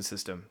drugs in the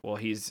system. Well,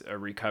 he's a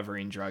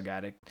recovering drug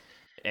addict,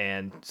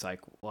 and it's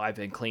like, well, I've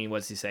been clean.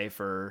 What's he say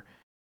for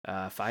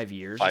 5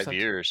 years? 5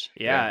 years.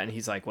 Yeah, and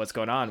he's like, what's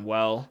going on?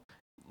 Well,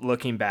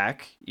 looking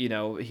back,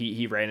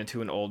 he ran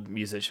into an old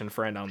musician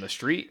friend on the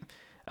street.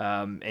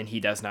 And he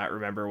does not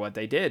remember what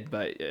they did,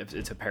 but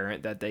it's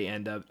apparent that they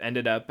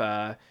ended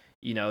up,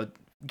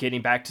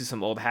 getting back to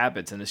some old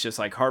habits, and it's just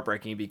like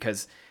heartbreaking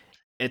because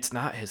it's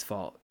not his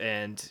fault,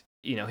 and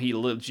he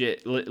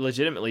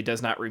legitimately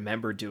does not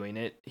remember doing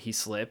it. He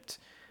slipped,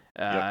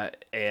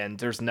 and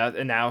there's nothing.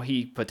 And now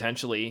he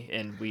potentially,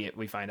 and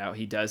we find out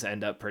he does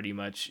end up pretty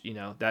much,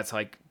 that's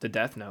like the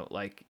death note,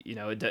 like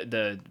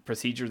the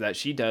procedure that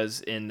she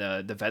does in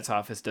the vet's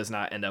office does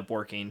not end up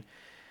working,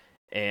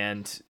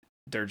 and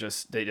they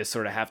just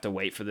sort of have to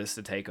wait for this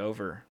to take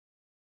over.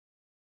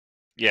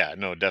 Yeah,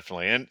 no,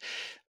 definitely.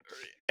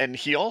 And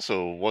he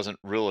also wasn't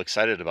real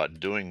excited about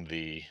doing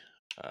the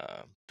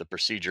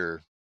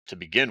procedure to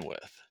begin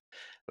with.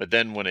 But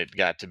then when it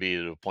got to be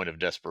to a point of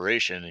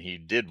desperation and he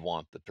did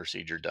want the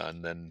procedure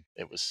done, then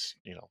it was,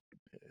 it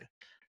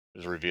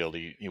was revealed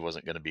he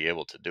wasn't going to be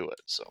able to do it.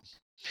 So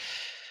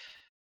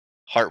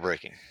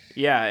heartbreaking.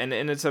 Yeah, and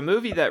it's a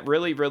movie that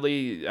really,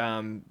 really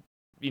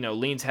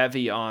leans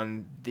heavy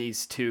on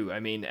these two. I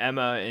mean,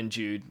 Emma and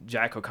Jude,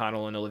 Jack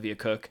O'Connell and Olivia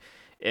Cooke.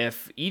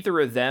 If either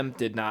of them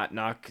did not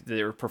knock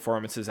their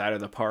performances out of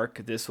the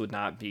park, this would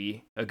not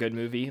be a good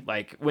movie.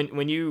 Like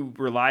when you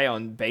rely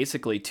on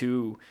basically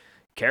two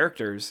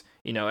characters,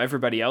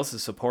 everybody else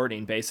is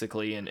supporting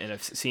basically in a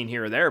scene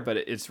here or there, but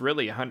it's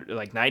really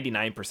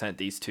 99%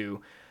 these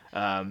two.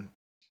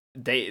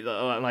 They,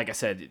 like I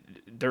said,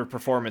 their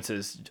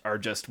performances are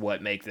just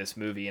what make this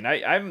movie. And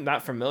I'm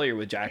not familiar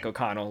with Jack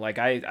O'Connell. Like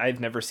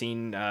I've never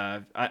seen,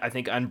 I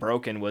think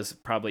Unbroken was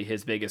probably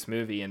his biggest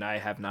movie, and I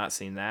have not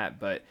seen that,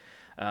 but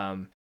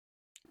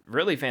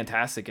really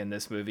fantastic in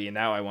this movie. And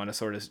now I want to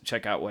sort of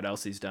check out what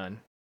else he's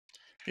done.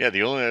 Yeah,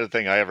 the only other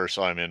thing I ever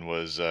saw him in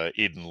was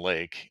Eden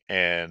Lake,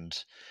 and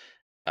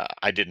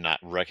I did not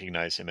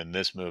recognize him in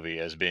this movie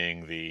as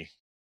being the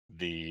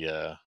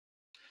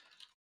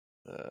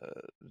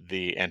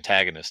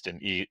antagonist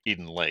in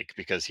Eden Lake,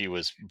 because he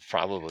was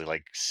probably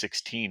like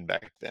 16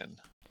 back then.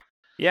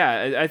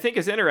 Yeah, I think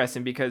it's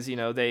interesting because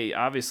they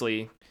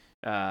obviously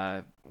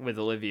with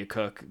Olivia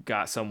Cooke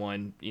got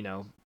someone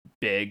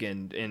big,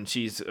 and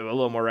she's a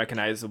little more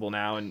recognizable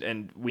now,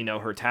 and we know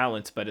her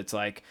talents, but it's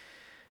like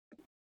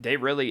they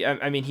really,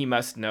 I mean, he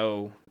must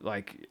know,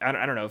 like, I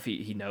don't know if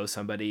he knows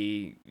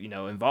somebody,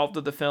 involved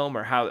with the film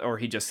or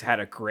he just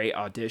had a great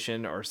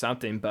audition or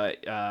something,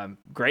 but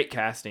great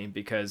casting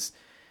because,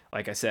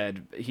 like I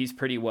said, he's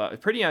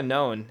pretty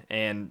unknown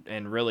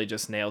and really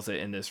just nails it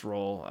in this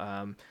role.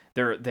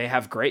 They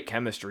have great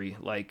chemistry.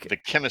 Like the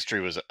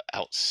chemistry was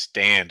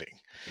outstanding.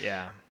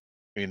 Yeah.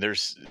 I mean,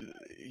 there's,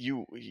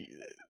 you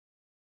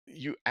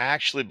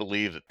actually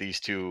believe that these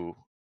two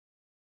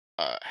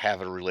have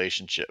a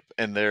relationship,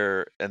 and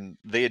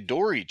they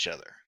adore each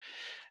other,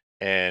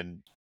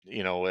 and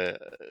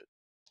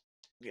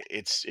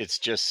it's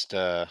just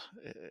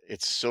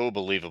it's so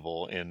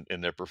believable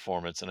in their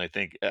performance. And I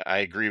think I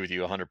agree with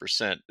you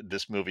 100%.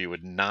 This movie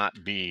would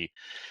not be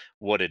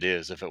what it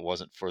is if it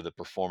wasn't for the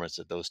performance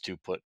that those two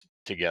put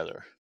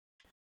together.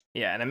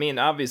 Yeah, and I mean,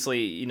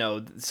 obviously,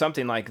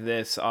 something like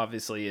this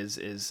obviously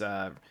is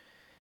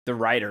the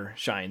writer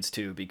shines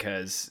too,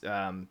 because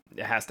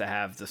it has to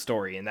have the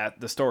story, and that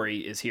the story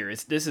is here.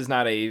 This is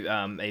not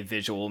a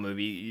visual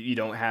movie. You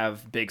don't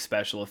have big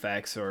special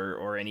effects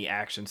or any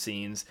action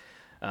scenes.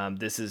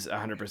 This is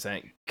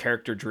 100%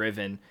 character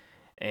driven,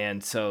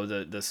 and so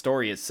the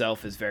story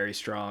itself is very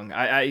strong.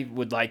 I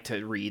would like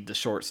to read the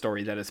short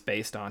story that it's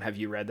based on. Have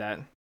you read that?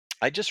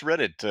 I just read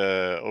it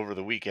over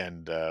the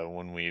weekend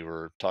when we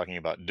were talking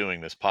about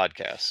doing this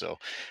podcast. So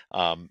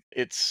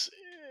it's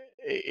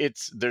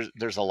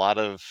there's a lot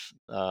of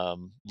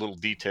little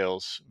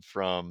details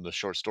from the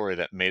short story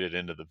that made it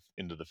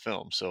into the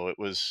film. So it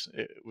was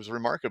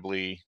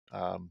remarkably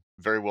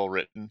very well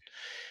written,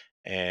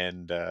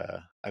 and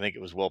I think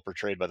it was well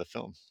portrayed by the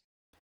film.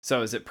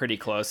 So is it pretty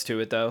close to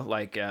it though?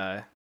 Like,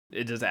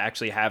 it does it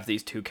actually have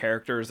these two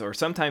characters, or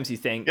sometimes you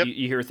think Yep.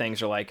 you hear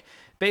things are like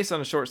based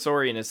on a short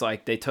story, and it's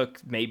like they took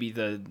maybe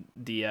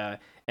the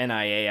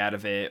NIA out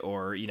of it,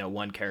 or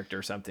one character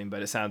or something.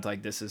 But it sounds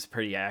like this is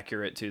pretty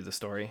accurate to the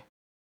story.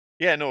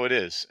 Yeah, no, it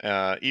is.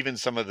 Even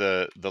some of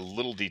the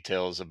little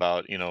details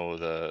about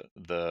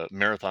the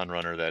marathon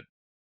runner that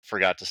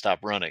forgot to stop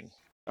running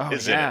Oh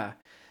is in it. yeah,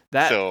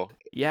 that So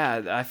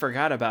yeah, I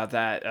forgot about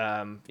that.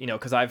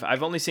 Because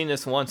I've only seen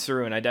this once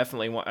through, and I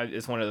definitely want.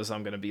 It's one of those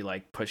I'm gonna be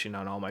like pushing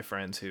on all my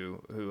friends who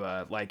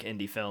like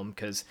indie film,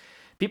 because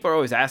people are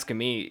always asking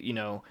me,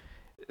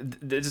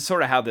 this is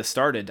sort of how this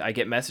started. I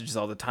get messages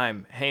all the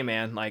time. Hey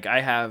man, like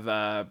I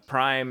have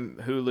Prime,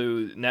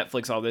 Hulu,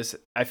 Netflix, all this.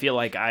 I feel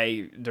like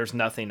there's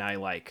nothing I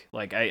like.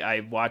 Like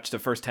I watched the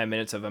first 10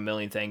 minutes of a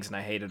million things and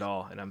I hate it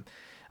all. And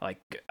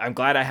I'm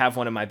glad I have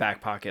one in my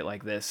back pocket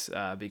like this,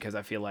 because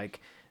I feel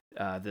like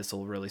this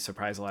will really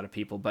surprise a lot of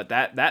people. But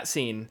that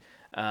scene,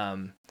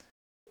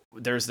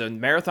 there's the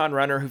marathon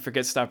runner who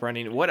forgets to stop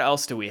running. What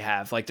else do we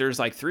have? Like there's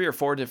like 3 or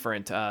 4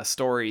 different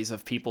stories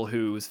of people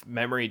whose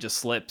memory just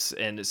slips,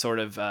 and it sort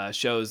of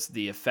shows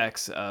the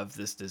effects of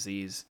this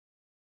disease.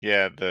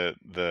 yeah,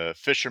 the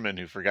fisherman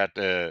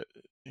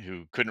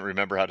who couldn't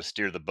remember how to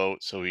steer the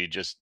boat, so he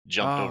just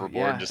jumped Oh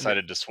overboard and yeah,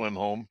 decided to swim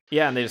home.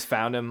 yeah, and they just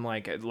found him.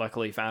 Like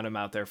luckily found him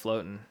out there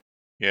floating.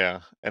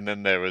 Yeah, and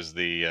then there was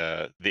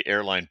the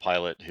airline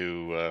pilot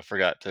who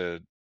forgot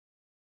to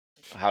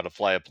how to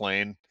fly a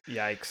plane.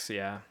 Yikes!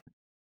 Yeah.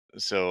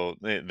 So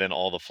then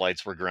all the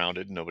flights were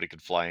grounded. Nobody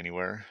could fly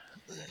anywhere.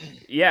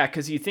 Yeah,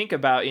 because you think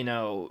about,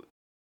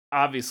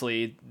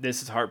 obviously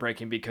this is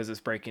heartbreaking because it's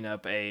breaking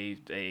up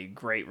a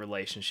great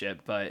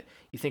relationship, but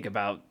you think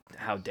about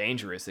how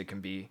dangerous it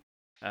can be.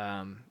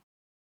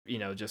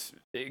 Just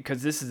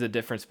because this is the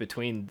difference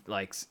between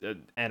like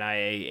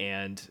NIA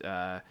and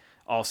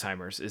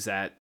Alzheimer's, is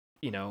that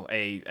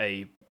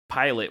a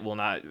pilot will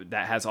not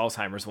that has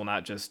Alzheimer's will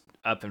not just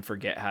up and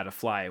forget how to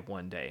fly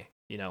one day,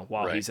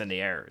 while Right. he's in the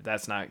air.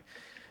 That's not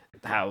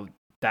how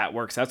that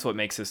works. That's what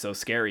makes it so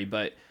scary.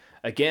 But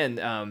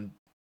again,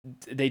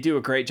 they do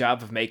a great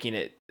job of making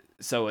it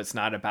so it's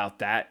not about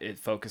that. It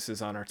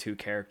focuses on our two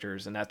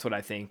characters, and that's what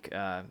I think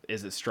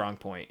is a strong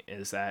point.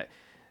 Is that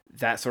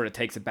sort of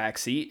takes a back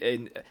seat.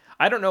 And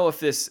I don't know if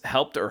this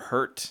helped or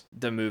hurt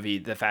the movie,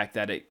 the fact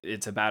that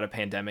it's about a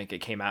pandemic. It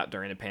came out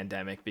during a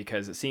pandemic,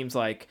 because it seems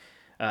like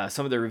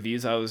some of the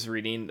reviews I was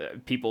reading,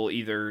 people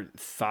either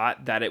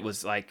thought that it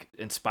was like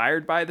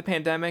inspired by the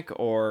pandemic,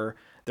 or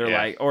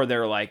Yeah.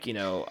 they're like,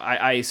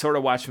 I sort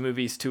of watch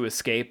movies to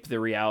escape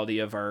the reality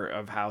of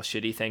how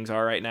shitty things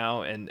are right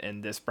now,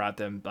 and this brought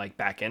them like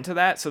back into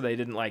that, so they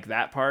didn't like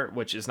that part,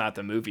 which is not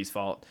the movie's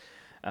fault.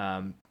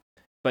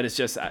 But it's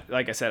just,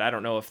 like I said, I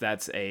don't know if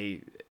that's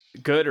a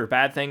good or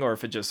bad thing, or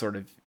if it just sort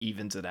of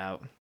evens it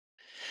out.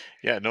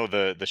 Yeah, no,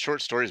 the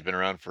short story's been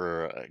around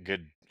for a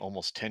good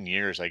almost 10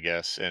 years, I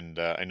guess, and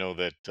I know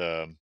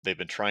that they've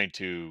been trying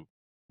to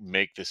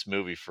make this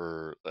movie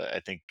for I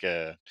think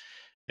in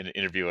an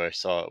interview I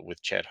saw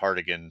with Chad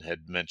Hardigan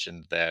had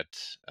mentioned that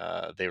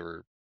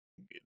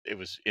it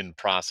was in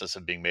process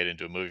of being made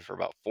into a movie for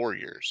about 4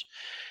 years.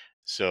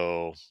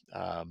 So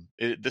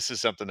this is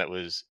something that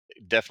was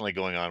definitely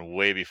going on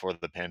way before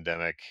the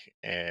pandemic,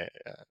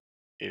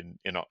 in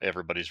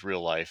everybody's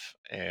real life,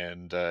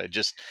 and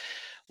just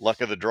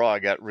luck of the draw, it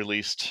got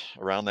released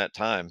around that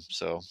time.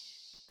 So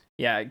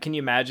Yeah, can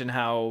you imagine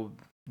how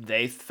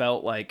they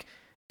felt like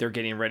they're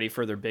getting ready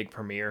for their big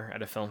premiere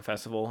at a film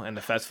festival, and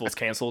the festival's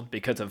canceled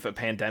because of a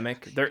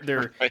pandemic?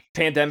 Their right,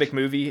 pandemic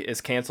movie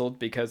is canceled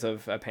because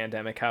of a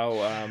pandemic.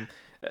 How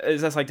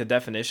is that's like the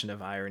definition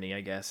of irony,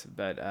 I guess.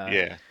 But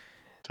yeah,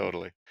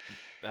 totally.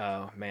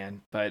 oh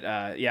man,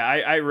 but yeah,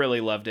 I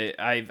really loved it.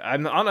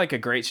 I'm on like a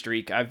great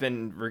streak. I've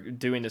been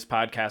doing this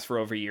podcast for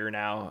over a year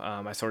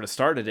now. I sort of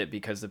started it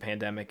because of the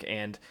pandemic,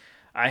 and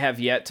I have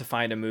yet to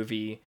find a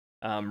movie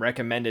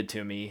recommended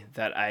to me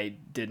that I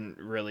didn't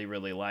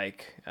really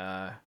like.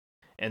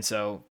 And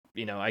so,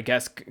 I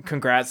guess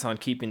congrats on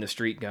keeping the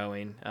streak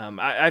going.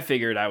 I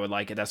figured I would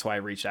like it. That's why I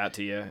reached out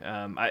to you.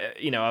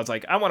 I was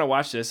like, I want to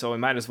watch this, so we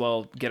might as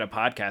well get a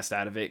podcast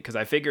out of it, because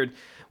I figured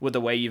with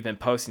the way you've been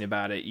posting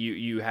about it,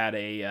 you had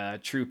a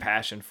true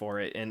passion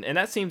for it, and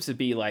that seems to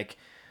be like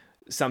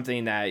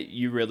something that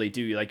you really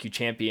do. Like, you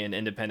champion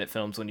independent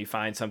films. When you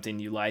find something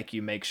you like,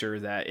 you make sure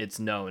that it's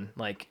known.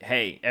 Like,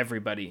 hey,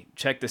 everybody,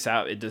 check this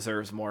out. It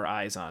deserves more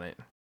eyes on it.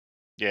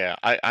 Yeah,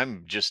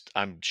 I'm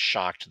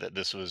shocked that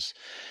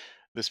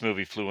this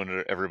movie flew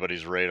under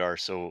everybody's radar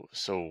so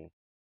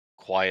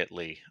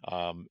quietly.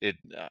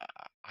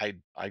 I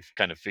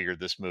kind of figured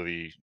this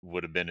movie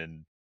would have been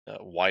in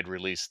wide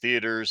release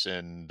theaters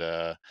and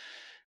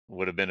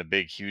would have been a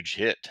big huge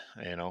hit,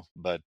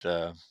 but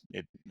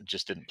it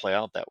just didn't play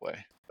out that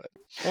way.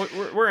 But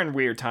We're in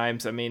weird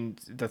times. I mean,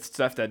 the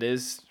stuff that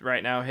is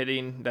right now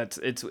hitting,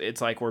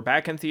 it's like we're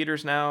back in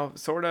theaters now,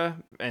 sorta,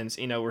 and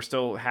we're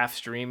still half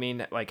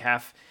streaming, like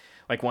half,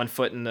 like one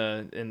foot in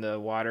the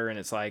water, and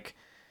it's like,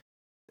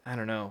 I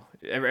don't know,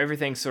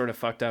 everything's sort of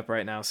fucked up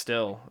right now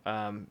still.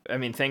 I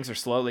mean, things are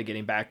slowly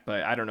getting back,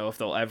 but I don't know if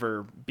they'll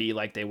ever be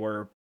like they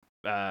were,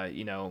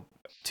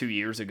 2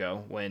 years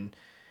ago when,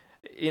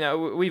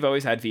 we've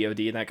always had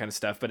VOD and that kind of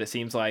stuff, but it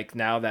seems like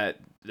now that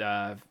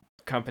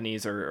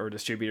companies or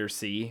distributors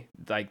see,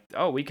 like,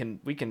 oh, we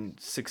can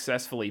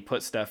successfully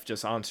put stuff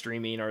just on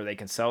streaming, or they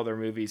can sell their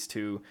movies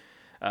to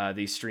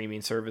these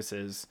streaming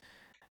services.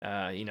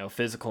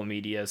 Physical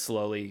media is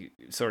slowly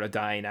sort of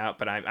dying out,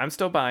 but I'm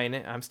still buying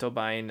it. I'm still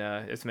buying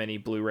as many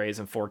Blu-rays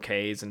and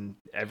 4Ks and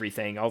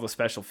everything, all the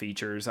special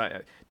features.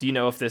 Do you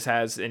know if this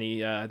has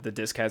any, the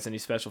disc has any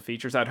special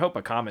features? I'd hope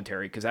a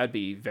commentary, because that'd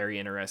be very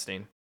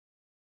interesting.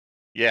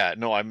 yeah,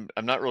 no, I'm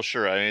not real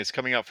sure. I mean, it's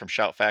coming out from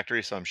Shout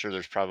Factory, so I'm sure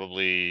there's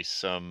probably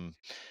um,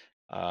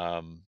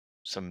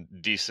 some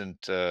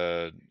decent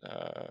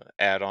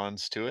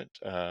add-ons to it.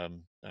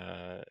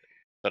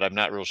 But I'm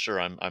not real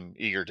sure. I'm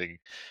eager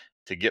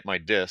to get my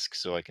disc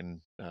so I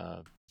can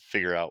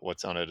figure out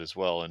what's on it as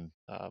well, and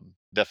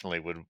definitely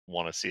would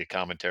want to see a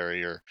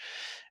commentary or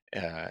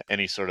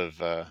any sort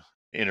of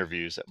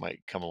interviews that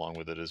might come along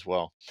with it as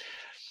well.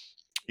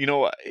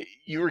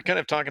 You were kind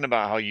of talking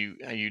about how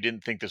you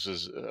didn't think this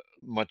was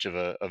much of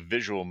a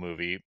visual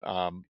movie,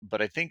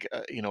 but I think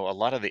a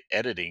lot of the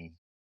editing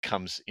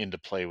comes into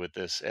play with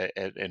this,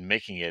 and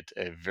making it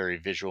a very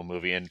visual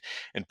movie, and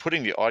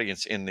putting the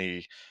audience in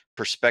the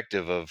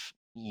perspective of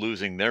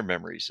losing their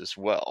memories as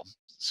well.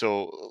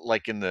 So,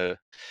 like in the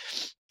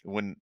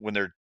when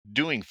they're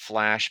doing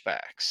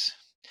flashbacks,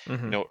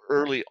 Mm-hmm.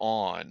 early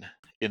on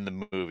in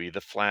the movie,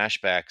 the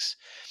flashbacks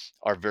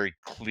are very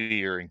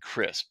clear and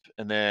crisp.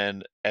 And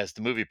then as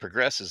the movie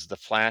progresses, the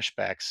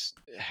flashbacks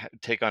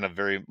take on a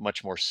very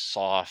much more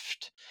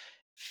soft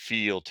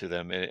feel to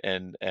them,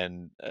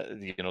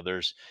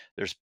 there's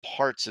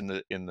parts in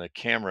the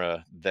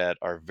camera that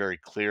are very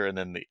clear, and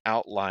then the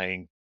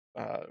outlying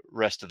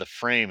rest of the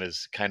frame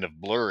is kind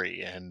of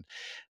blurry, and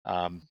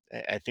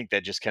I think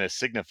that just kind of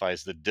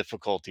signifies the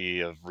difficulty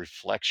of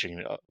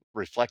reflecting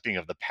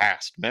of the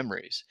past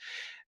memories.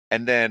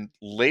 And then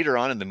later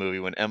on in the movie,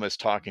 when Emma's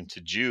talking to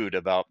Jude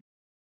about,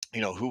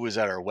 who was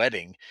at our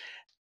wedding,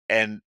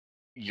 and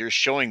you're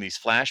showing these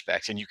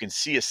flashbacks, and you can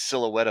see a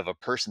silhouette of a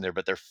person there,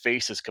 but their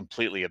face is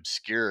completely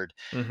obscured.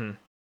 Mm-hmm.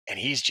 And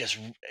he's just,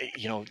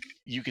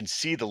 you can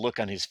see the look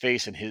on his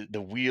face, and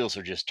the wheels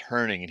are just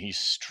turning, and he's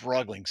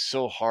struggling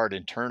so hard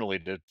internally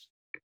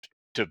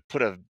to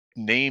put a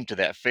name to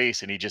that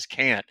face, and he just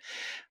can't.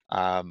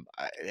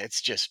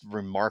 It's just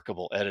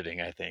remarkable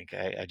editing, I think.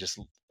 I just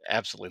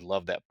absolutely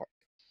love that part.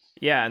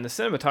 Yeah, and the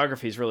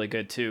cinematography is really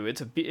good too.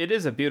 It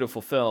is a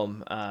beautiful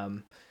film.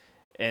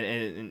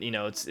 And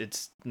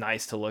it's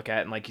nice to look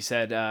at, and like you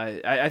said,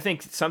 I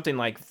think something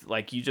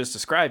like you just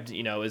described,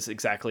 is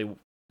exactly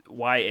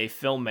why a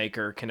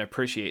filmmaker can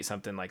appreciate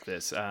something like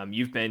this.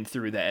 You've been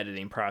through the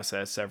editing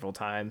process several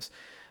times.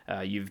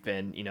 You've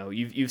been,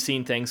 you've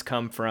seen things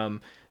come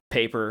from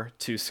paper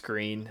to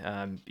screen,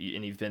 and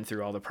you've been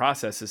through all the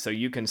processes, so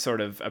you can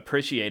sort of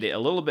appreciate it a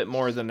little bit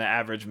more than the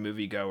average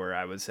moviegoer,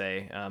 I would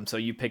say. So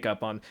you pick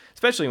up on,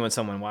 especially when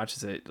someone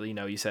watches it,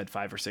 you said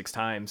 5 or 6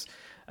 times.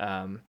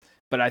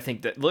 But I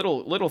think that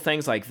little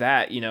things like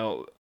that,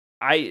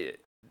 I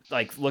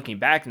like looking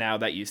back now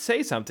that you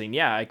say something,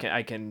 yeah,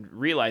 I can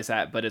realize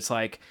that, but it's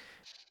like,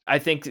 I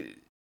think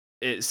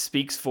it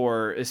speaks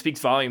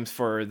volumes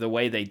for the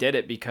way they did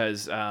it,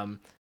 because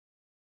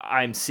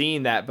I'm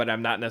seeing that, but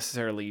I'm not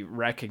necessarily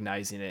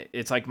recognizing it.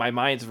 It's like my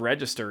mind's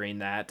registering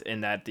that,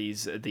 and that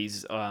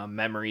these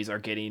memories are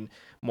getting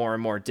more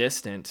and more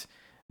distant,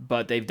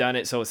 but they've done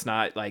it so it's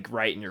not like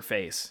right in your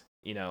face.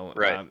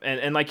 Right.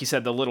 And like you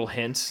said, the little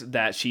hints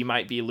that she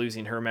might be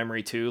losing her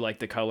memory too, like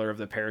the color of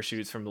the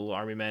parachutes from the Little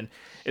Army Men.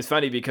 It's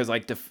funny because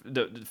like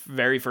the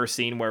very first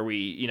scene where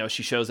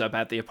she shows up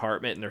at the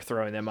apartment and they're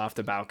throwing them off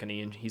the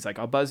balcony, and he's like,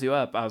 "I'll buzz you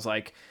up." I was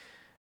like,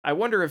 I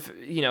wonder if,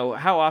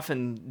 how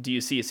often do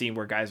you see a scene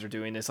where guys are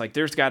doing this? Like,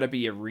 there's got to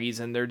be a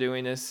reason they're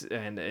doing this.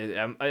 And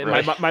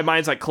Right. my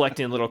mind's like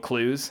collecting little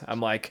clues.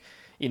 I'm like,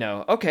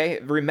 okay,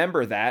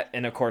 remember that.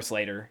 And of course,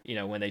 later,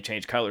 when they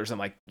change colors, I'm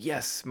like,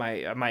 yes,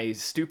 my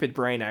stupid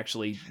brain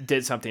actually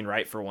did something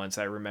right for once.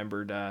 I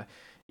remembered,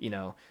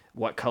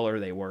 what color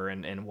they were,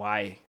 and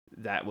why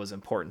that was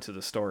important to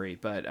the story.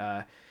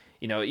 But,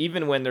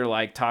 even when they're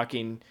like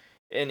talking,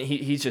 and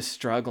he's just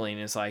struggling.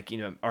 It's like,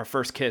 our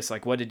first kiss,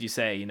 like, what did you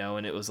say?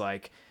 And it was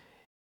like,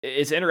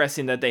 it's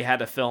interesting that they had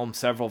to film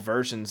several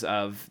versions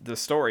of the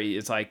story.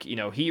 It's like,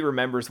 he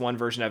remembers one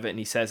version of it and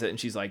he says it and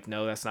she's like,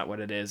 no, that's not what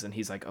it is. And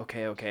he's like,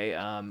 okay.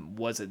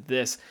 Was it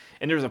this?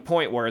 And there's a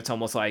point where it's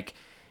almost like,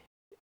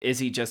 is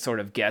he just sort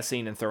of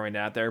guessing and throwing it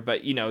out there?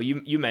 But,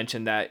 you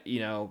mentioned that,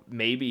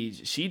 maybe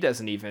she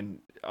doesn't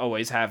even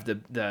always have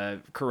the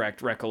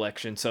correct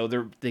recollection. So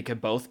they could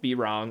both be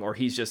wrong, or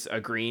he's just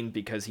agreeing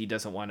because he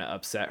doesn't want to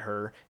upset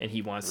her and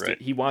he wants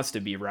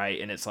to be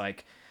right. And it's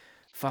like,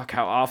 fuck,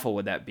 how awful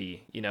would that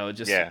be?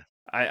 Yeah.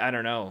 I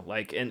don't know.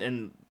 Like,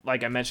 and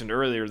like I mentioned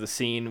earlier, the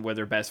scene where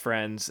they're best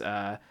friends,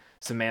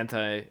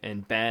 Samantha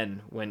and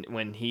Ben,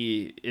 when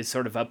he is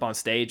sort of up on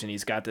stage and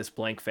he's got this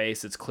blank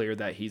face, it's clear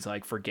that he's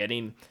like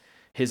forgetting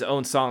his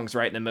own songs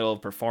right in the middle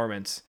of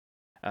performance.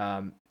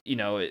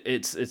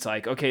 It's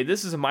like, okay,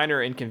 this is a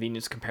minor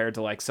inconvenience compared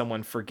to like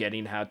someone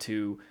forgetting how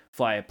to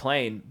fly a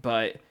plane,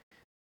 but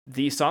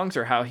these songs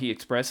are how he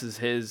expresses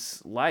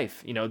his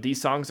life.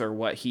 These songs are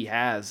what he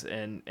has.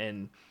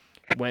 And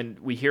when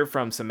we hear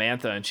from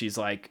Samantha and she's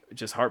like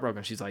just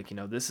heartbroken, she's like,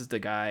 this is the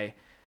guy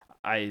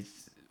I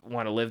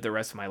want to live the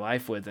rest of my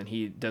life with, and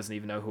he doesn't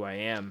even know who I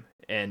am.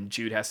 And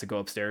Jude has to go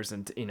upstairs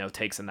and,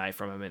 takes a knife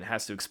from him and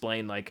has to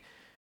explain, like,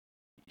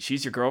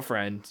 she's your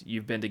girlfriend.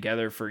 You've been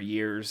together for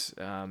years.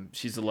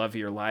 She's the love of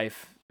your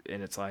life.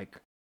 And it's like,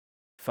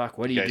 fuck,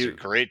 what do you do? You guys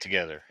are great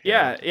together.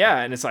 Yeah.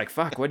 And it's like,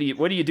 fuck, what do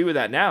you do with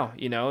that now?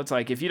 It's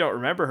like, if you don't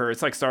remember her,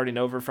 it's like starting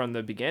over from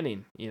the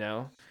beginning,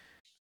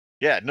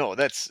 Yeah, no,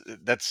 that's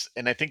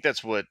and I think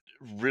that's what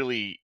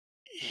really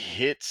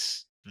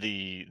hits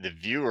the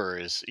viewer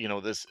is,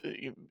 this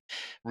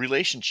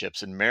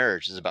relationships and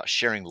marriage is about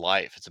sharing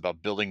life. It's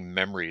about building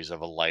memories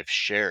of a life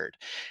shared.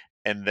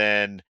 And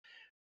then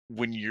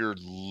when you're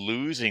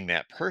losing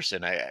that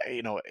person,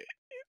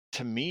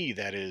 to me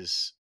that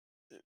is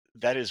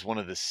one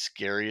of the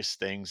scariest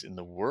things in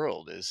the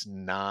world, is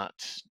not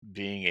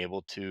being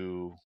able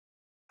to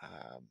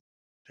um,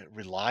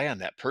 rely on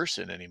that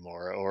person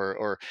anymore,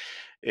 or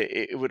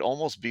it would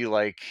almost be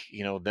like,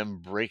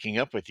 them breaking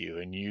up with you,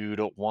 and you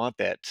don't want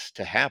that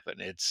to happen.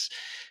 It's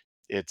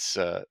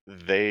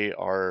they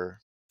are,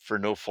 for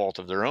no fault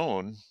of their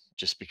own,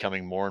 just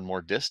becoming more and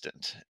more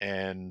distant,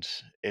 and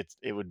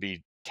it would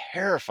be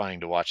terrifying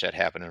to watch that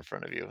happen in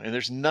front of you, and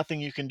there's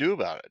nothing you can do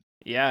about it.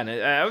 Yeah. And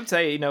I would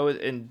say,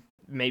 and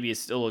maybe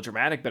it's a little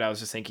dramatic, but I was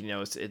just thinking,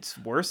 it's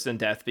worse than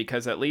death,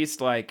 because at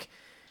least, like,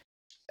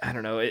 I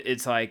don't know,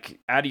 it's like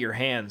out of your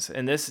hands.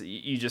 And this,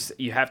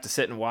 you have to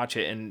sit and watch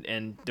it,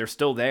 and they're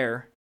still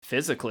there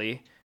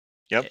physically.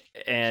 Yep.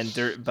 And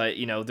but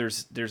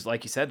there's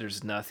like you said,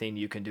 there's nothing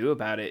you can do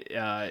about it,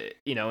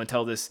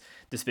 until this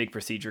big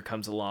procedure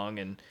comes along.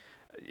 And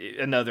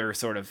another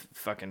sort of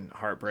fucking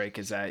heartbreak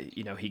is that,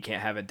 he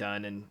can't have it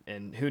done.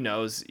 And who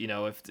knows,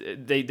 if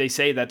they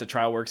say that the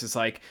trial works, it's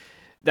like,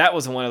 that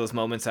was one of those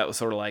moments that was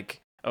sort of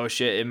like, oh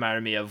shit, it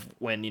reminded me of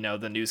when,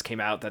 the news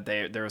came out that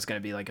there was going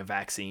to be like a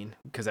vaccine,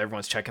 because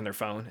everyone's checking their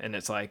phone, and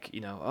it's like,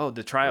 oh,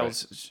 the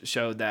trials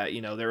showed that,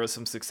 there was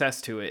some success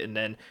to it. And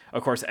then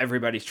of course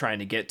everybody's trying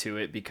to get to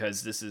it,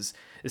 because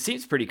it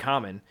seems pretty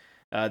common.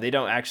 They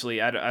don't actually,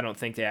 I don't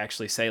think they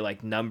actually say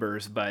like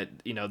numbers, but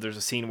there's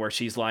a scene where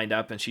she's lined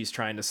up and she's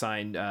trying to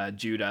sign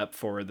Jude up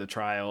for the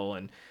trial,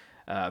 and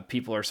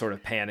people are sort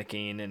of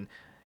panicking. And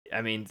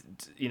I mean,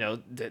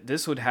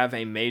 this would have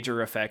a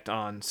major effect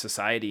on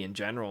society in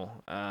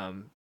general.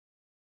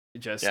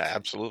 Yeah,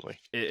 absolutely.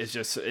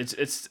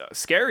 It's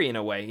scary in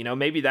a way.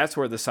 Maybe that's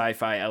where the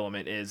sci-fi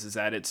element is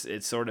that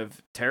it's sort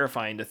of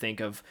terrifying to think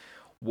of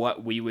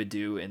what we would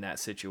do in that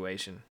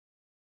situation.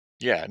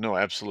 Yeah, no,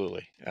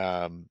 absolutely.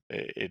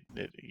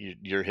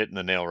 You're hitting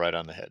the nail right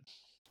on the head.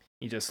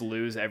 You just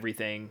lose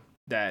everything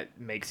that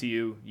makes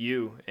you.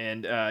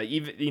 And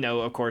even,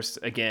 of course,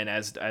 again,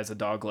 as a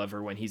dog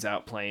lover, when he's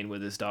out playing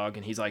with his dog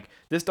and he's like,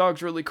 this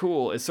dog's really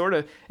cool, it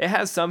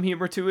has some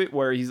humor to it,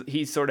 where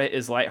he sort of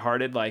is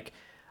lighthearted, like,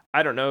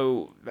 I don't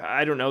know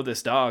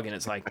this dog, and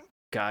it's like,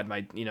 God,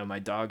 my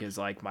dog is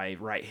like my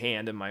right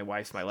hand and my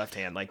wife's my left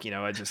hand. Like,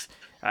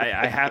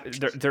 I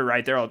have, they're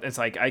right there. It's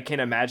like, I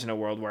can't imagine a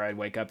world where I'd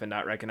wake up and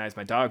not recognize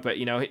my dog. But,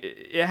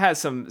 it has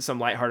some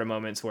lighthearted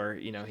moments where,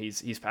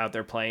 he's out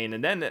there playing.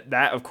 And then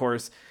that, of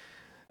course,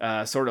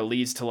 sort of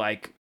leads to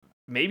like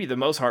maybe the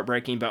most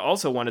heartbreaking, but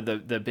also one of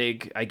the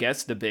big, I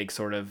guess, the big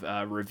sort of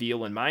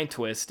reveal and mind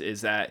twist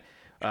is that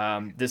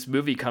this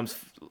movie comes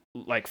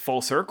like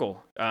full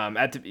circle.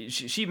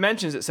 She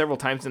mentions it several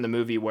times in the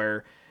movie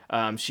where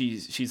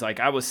she's like,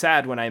 I was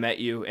sad when I met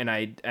you, and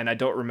I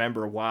don't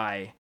remember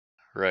why.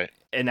 Right.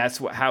 And that's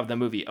how the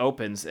movie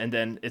opens, and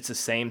then it's the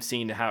same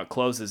scene to how it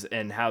closes,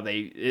 and how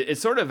it's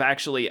sort of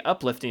actually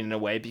uplifting in a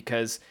way,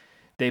 because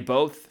they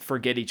both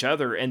forget each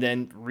other and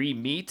then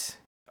re-meet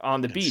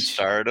on the beach.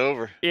 Start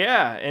over.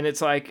 Yeah, and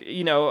it's like,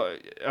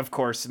 of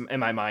course, in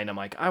my mind, I'm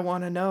like, I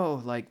want to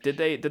know, like, did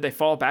they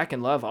fall back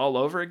in love all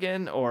over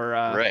again, or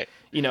right?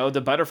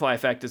 The butterfly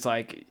effect is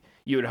like,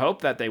 you would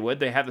hope that they would.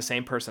 They have the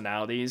same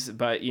personalities,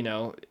 but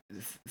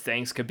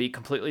things could be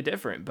completely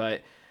different.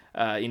 But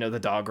the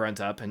dog runs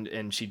up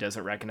and she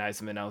doesn't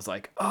recognize him, and I was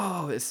like,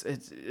 oh,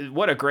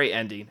 what a great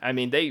ending. I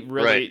mean,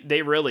 Right.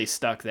 they really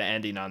stuck the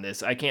ending on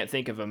this. I can't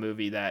think of a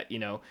movie that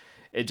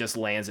it just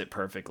lands it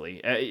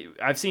perfectly.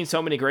 I've seen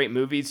so many great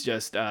movies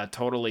just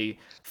totally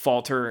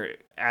falter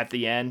at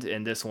the end,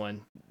 and this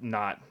one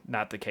not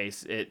the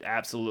case. It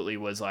absolutely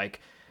was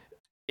like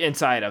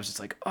inside. I was just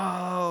like,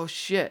 oh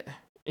shit,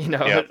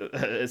 Yeah.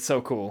 it's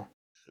so cool.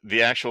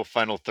 The actual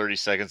final 30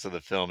 seconds of the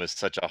film is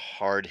such a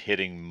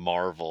hard-hitting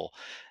marvel.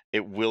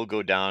 It will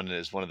go down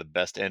as one of the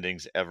best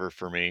endings ever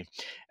for me.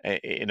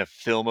 In a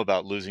film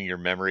about losing your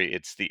memory,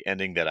 it's the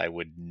ending that I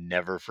would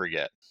never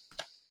forget.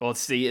 Well,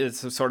 see,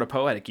 it's sort of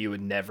poetic. You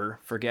would never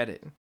forget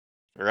it.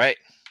 Right?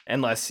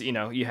 Unless,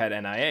 you had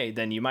NIA,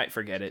 then you might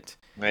forget it.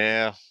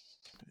 Yeah,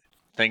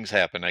 things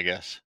happen, I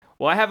guess.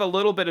 Well, I have a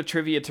little bit of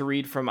trivia to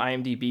read from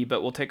IMDb,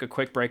 but we'll take a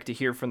quick break to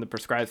hear from the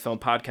Prescribed Film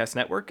Podcast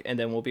Network, and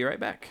then we'll be right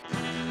back.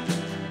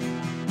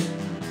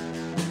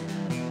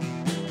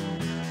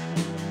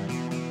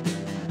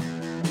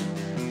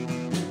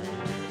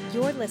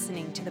 You're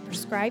listening to the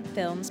Prescribed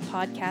Films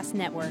Podcast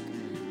Network,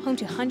 home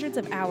to hundreds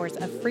of hours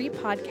of free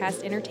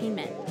podcast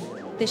entertainment.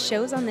 The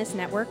shows on this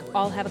network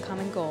all have a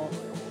common goal: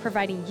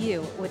 providing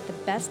you with the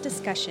best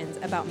discussions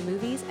about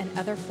movies and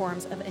other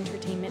forms of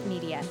entertainment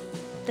media.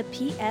 The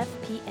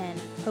PFPN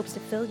hopes to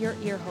fill your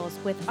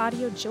earholes with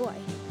audio joy.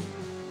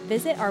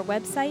 Visit our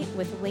website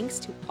with links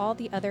to all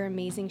the other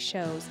amazing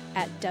shows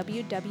at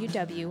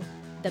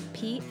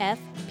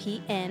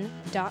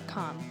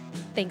www.thepfpn.com.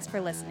 Thanks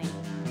for listening.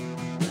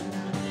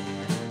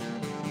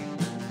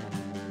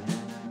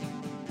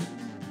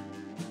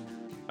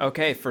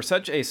 Okay, for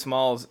such a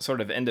small, sort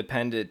of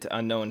independent,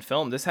 unknown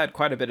film, this had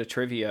quite a bit of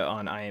trivia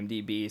on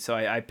IMDb. So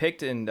I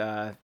picked and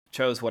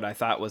chose what I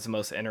thought was the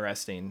most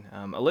interesting.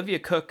 Olivia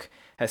Cooke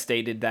has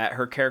stated that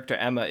her character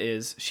Emma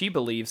is, she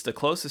believes, the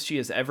closest she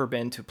has ever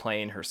been to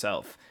playing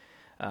herself,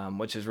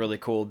 which is really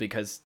cool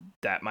because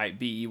that might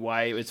be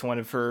why it's one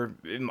of her,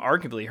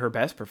 arguably her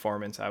best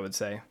performance, I would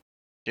say.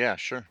 Yeah,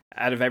 sure.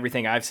 Out of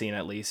everything I've seen,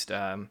 at least.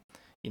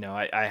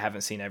 I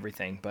haven't seen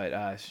everything,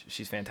 but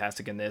she's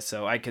fantastic in this.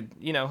 So I could,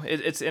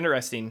 it's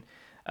interesting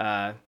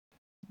that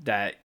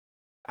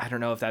I don't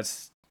know if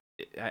that's,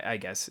 I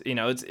guess,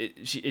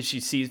 if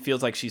she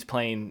feels like she's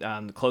playing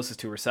the closest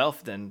to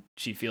herself, then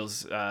she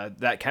feels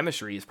that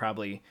chemistry is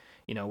probably,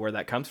 where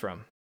that comes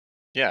from.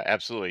 Yeah,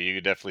 absolutely. You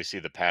could definitely see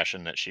the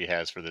passion that she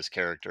has for this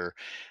character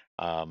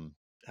um,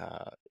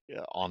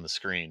 on the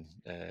screen.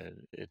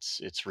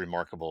 It's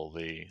remarkable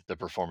the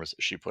performance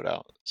that she put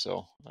out.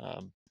 So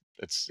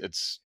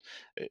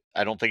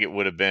I don't think it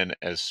would have been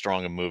as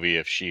strong a movie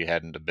if she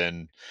hadn't have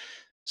been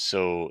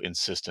so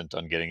insistent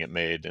on getting it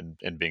made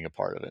and being a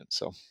part of it.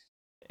 So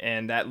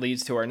And that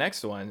leads to our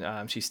next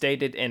one. She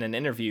stated in an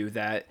interview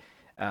that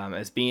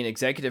as being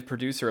executive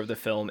producer of the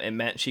film, it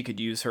meant she could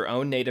use her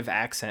own native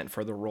accent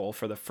for the role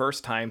for the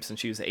first time since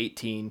she was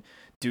 18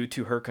 due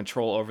to her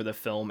control over the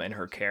film and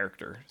her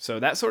character. So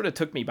that sort of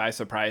took me by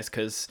surprise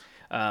because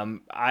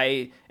and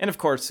of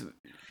course,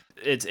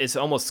 it's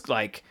almost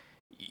like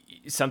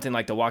something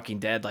like The Walking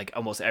Dead, like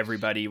almost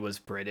everybody was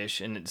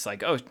British, and it's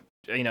like, oh,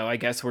 I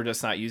guess we're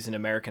just not using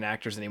American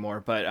actors anymore.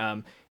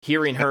 But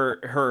hearing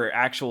her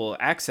actual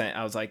accent,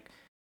 I was like,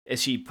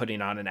 is she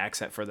putting on an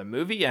accent for the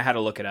movie? I had to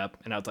look it up,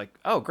 and I was like,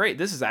 oh, great,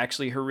 this is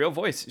actually her real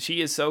voice.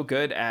 She is so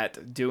good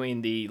at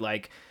doing the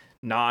like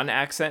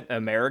non-accent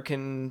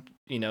American,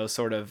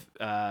 sort of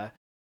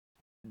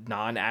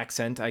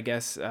non-accent, I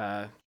guess,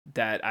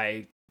 that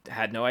I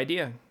had no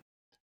idea.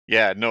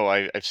 yeah, no,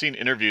 I've seen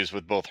interviews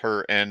with both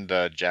her and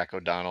Jack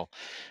O'Donnell,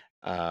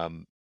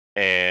 um,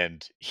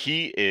 and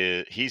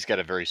he's got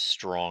a very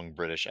strong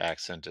British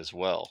accent as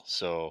well.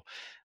 So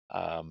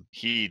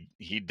he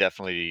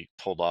definitely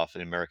pulled off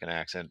an American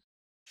accent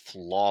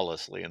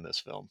flawlessly in this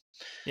film.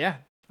 Yeah,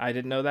 I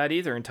didn't know that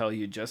either until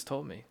you just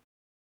told me.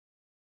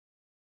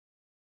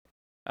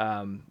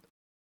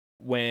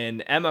 When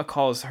Emma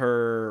calls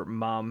her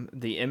mom,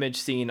 the image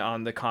seen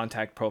on the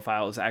contact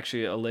profile is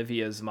actually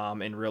Olivia's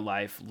mom in real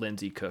life,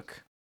 Lindsay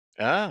Cooke.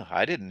 Ah,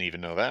 I didn't even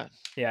know that.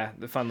 Yeah,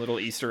 the fun little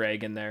Easter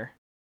egg in there.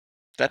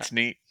 That's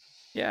neat.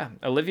 Yeah,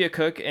 Olivia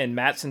Cooke and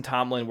Mattson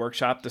Tomlin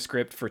workshopped the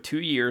script for 2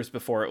 years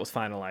before it was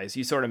finalized.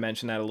 You sort of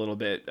mentioned that a little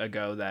bit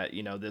ago that,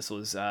 this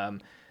was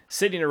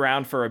sitting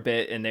around for a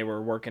bit and they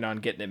were working on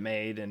getting it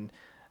made, and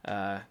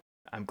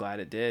I'm glad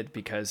it did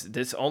because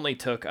this only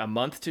took a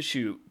month to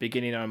shoot,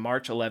 beginning on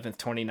March 11th,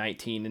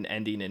 2019 and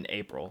ending in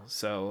April.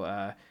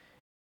 So,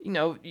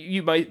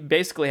 you might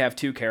basically have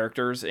two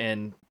characters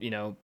and,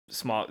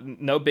 small,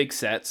 no big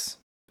sets.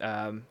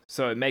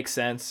 So it makes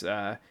sense.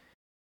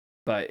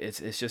 But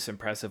it's just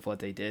impressive what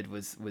they did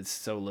with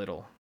so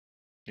little.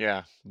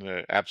 Yeah,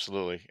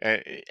 absolutely.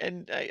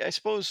 And I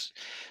suppose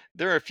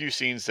there are a few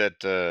scenes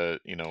that are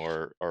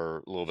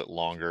a little bit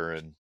longer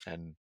and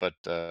but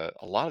a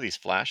lot of these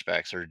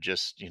flashbacks are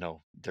just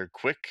they're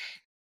quick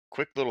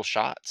little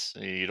shots.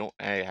 You don't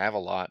have a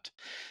lot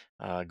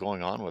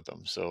going on with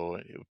them, so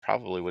it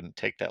probably wouldn't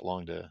take that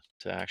long to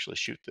actually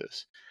shoot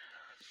this.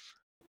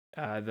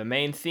 The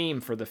main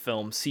theme for the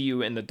film, See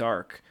You in the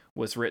Dark,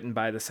 was written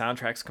by the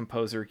soundtrack's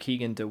composer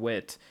Keegan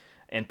DeWitt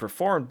and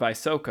performed by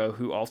Soko,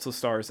 who also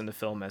stars in the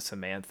film as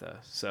Samantha.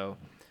 So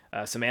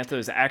Samantha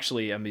is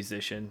actually a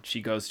musician.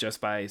 She goes just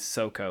by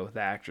Soko,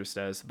 the actress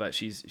does, but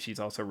she's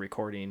also a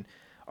recording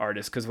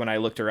artist, because when I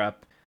looked her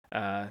up,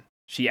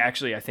 she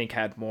actually, I think,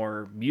 had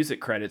more music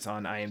credits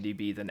on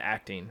IMDb than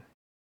acting.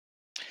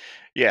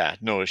 Yeah,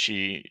 no,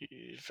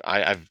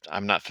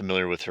 I'm not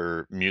familiar with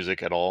her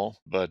music at all,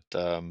 but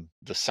the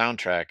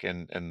soundtrack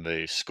and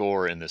the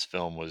score in this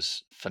film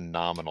was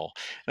phenomenal.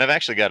 And I've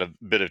actually got a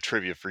bit of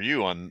trivia for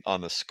you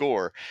on the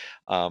score.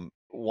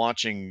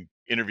 Watching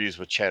interviews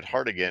with Chad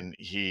Hartigan,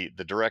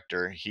 the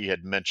director, he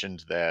had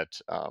mentioned that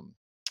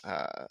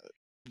uh,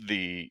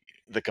 the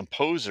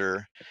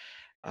composer,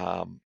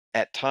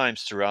 at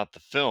times throughout the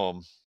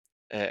film,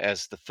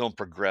 as the film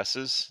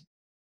progresses,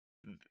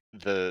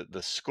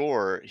 the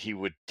score, he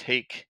would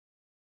take,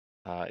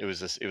 it was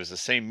the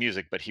same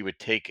music, but he would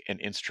take an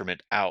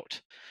instrument out.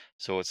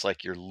 So it's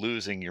like you're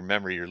losing your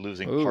memory, you're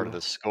losing part of Ooh,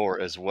 the score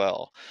as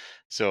well.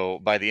 So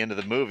by the end of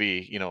the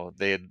movie,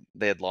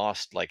 they had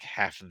lost like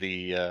half of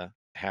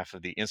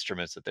the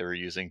instruments that they were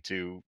using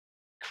to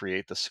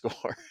create the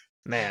score.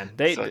 man,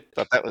 So I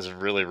thought that was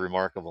really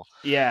remarkable.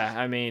 yeah,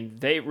 I mean,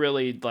 they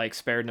really like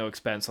spared no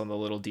expense on the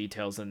little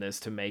details in this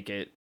to make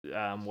it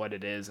what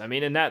it is. I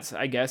mean, and that's,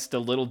 I guess, the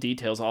little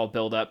details all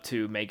build up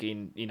to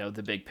making,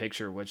 the big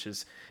picture, which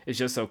is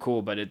just so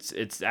cool. But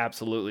it's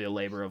absolutely a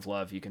labor of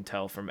love. You can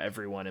tell from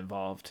everyone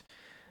involved.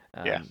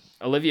 Yeah.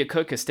 Olivia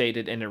Cook has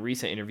stated in a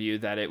recent interview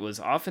that it was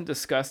often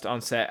discussed on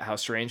set how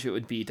strange it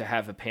would be to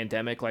have a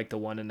pandemic like the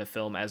one in the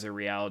film as a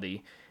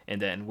reality, and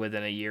then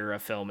within a year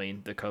of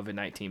filming, the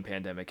COVID-19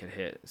 pandemic had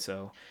hit.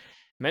 So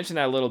mentioned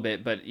that a little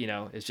bit, but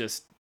it's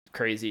just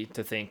crazy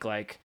to think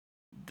like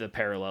the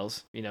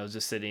parallels,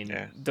 just sitting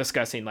Yeah.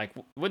 discussing like,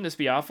 wouldn't this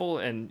be awful?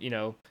 And,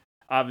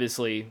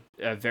 obviously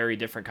a very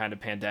different kind of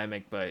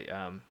pandemic, but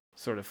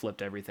sort of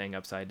flipped everything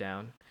upside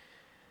down.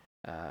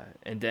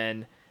 And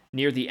then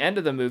near the end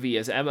of the movie,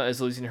 as Emma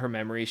is losing her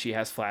memory, she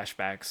has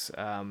flashbacks.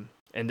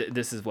 And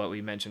this is what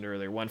we mentioned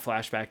earlier. One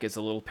flashback is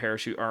the little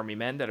parachute army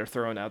men that are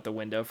thrown out the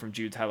window from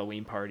Jude's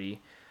Halloween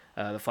party.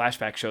 The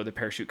flashback showed the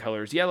parachute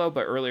color is yellow,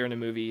 but earlier in the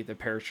movie, the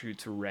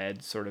parachutes were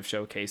red, sort of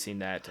showcasing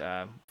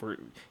that we're,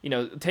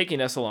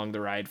 taking us along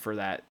the ride for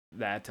that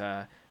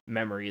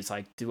memory. It's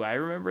like, do I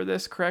remember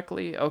this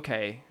correctly?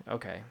 Okay.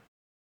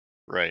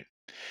 Right.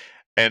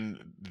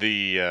 And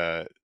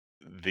the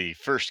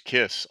first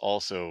kiss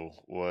also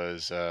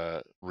was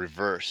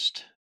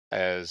reversed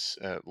as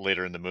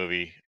later in the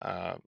movie,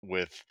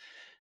 with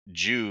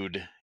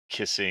Jude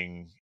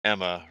kissing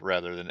Emma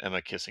rather than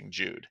Emma kissing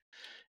Jude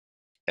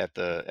at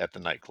the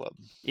nightclub.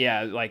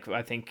 Yeah, like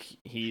I think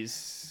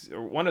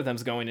one of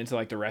them's going into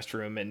like the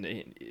restroom,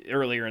 and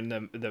earlier in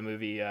the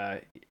movie,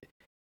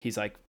 he's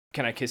like,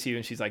 "Can I kiss you?"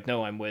 And she's like,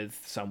 "No, I'm with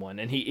someone."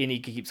 And he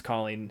keeps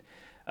calling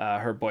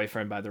her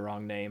boyfriend by the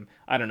wrong name.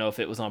 I don't know if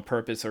it was on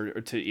purpose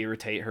or to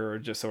irritate her or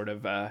just sort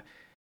of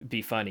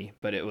be funny,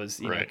 but it was,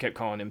 Right. kept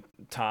calling him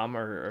Tom,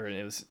 or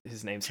it was,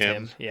 his name's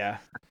Tim. Tim. Yeah.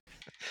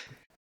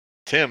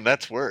 Tim,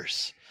 that's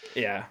worse.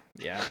 Yeah.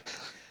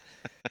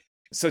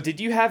 So did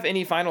you have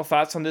any final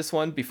thoughts on this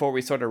one before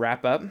we sort of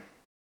wrap up?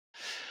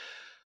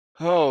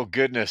 Oh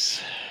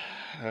goodness.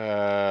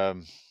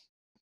 I'm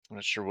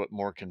not sure what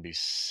more can be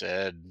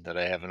said that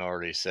I haven't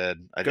already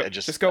said.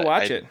 Just go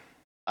watch it.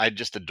 I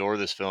just adore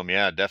this film.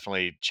 Yeah,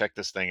 definitely check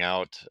this thing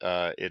out.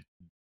 It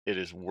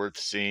is worth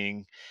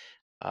seeing.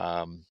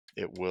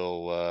 It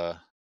will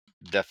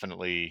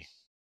definitely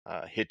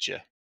hit you.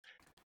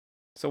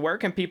 So where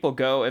can people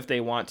go if they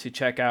want to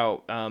check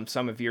out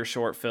some of your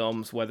short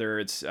films, whether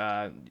it's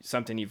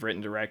something you've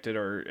written, directed,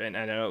 and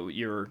I know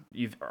you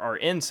are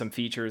in some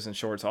features and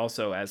shorts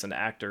also as an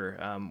actor.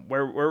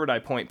 Where would I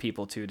point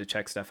people to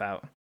check stuff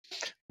out?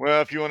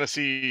 Well, if you want to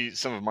see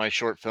some of my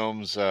short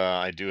films,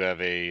 I do have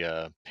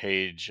a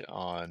page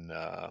on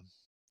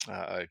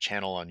a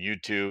channel on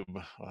YouTube.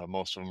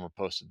 Most of them are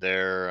posted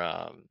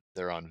there.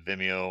 They're on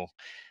Vimeo.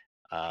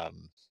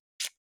 Um,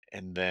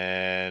 and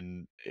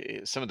then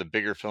some of the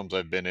bigger films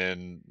I've been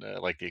in,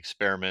 like The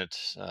Experiment,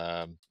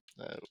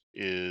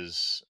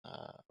 is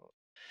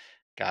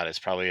God, it's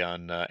probably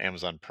on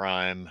Amazon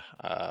Prime.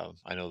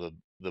 I know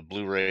the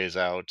Blu-ray is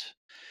out.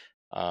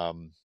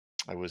 Um,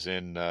 I was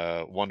in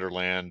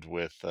Wonderland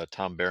with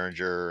Tom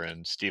Berenger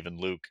and Stephen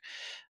Luke.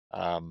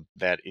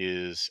 That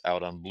is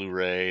out on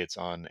Blu-ray. It's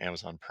on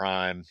Amazon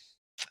Prime.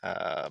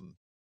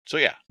 So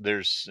yeah,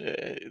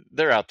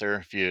 they're out there.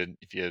 If you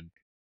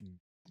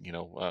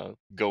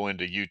go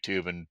into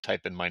YouTube and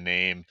type in my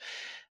name,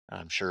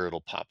 I'm sure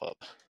it'll pop up.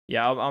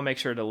 Yeah, I'll make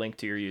sure to link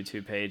to your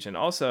YouTube page. And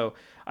also,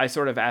 I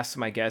sort of ask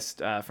my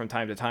guests from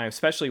time to time,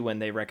 especially when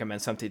they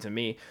recommend something to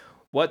me,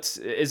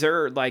 is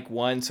there like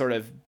one sort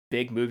of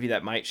big movie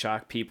that might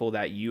shock people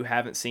that you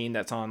haven't seen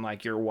that's on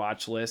like your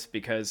watch list?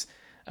 Because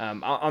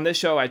on this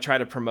show, I try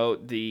to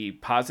promote the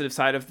positive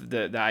side of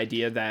the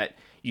idea that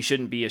you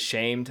shouldn't be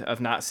ashamed of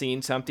not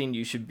seeing something.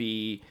 You should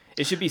be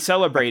It should be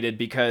celebrated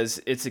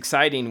because it's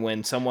exciting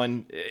when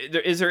someone.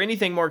 Is there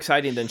anything more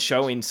exciting than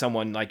showing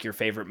someone like your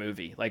favorite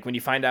movie? Like when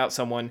you find out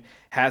someone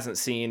hasn't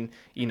seen,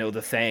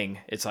 The Thing,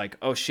 it's like,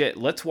 oh shit,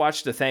 let's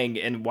watch The Thing,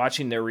 and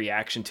watching their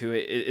reaction to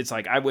it, it's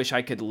like I wish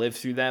I could live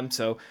through them.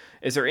 So,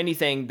 is there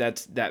anything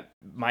that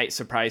might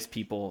surprise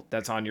people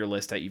that's on your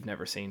list that you've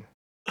never seen?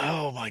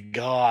 Oh my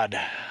God.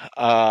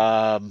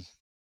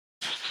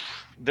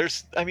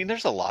 There's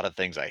a lot of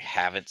things I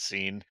haven't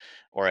seen,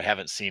 or I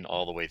haven't seen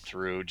all the way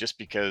through, just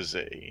because,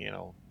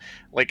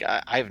 like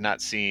I have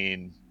not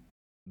seen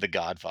The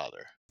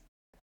Godfather.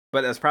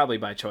 But that's probably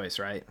by choice,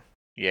 right?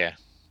 Yeah,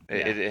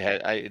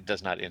 Yeah. it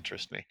does not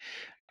interest me.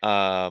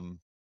 Um,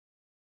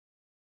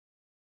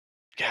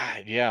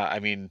 God, yeah,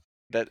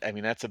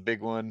 that's a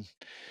big one.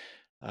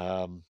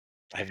 Um,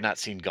 I've not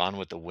seen Gone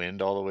with the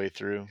Wind all the way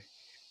through.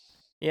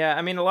 Yeah,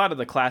 I mean, a lot of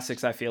the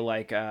classics, I feel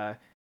like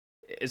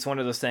it's one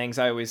of those things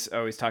I always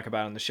talk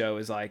about on the show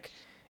is like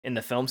in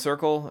the film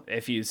circle,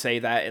 if you say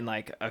that in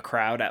like a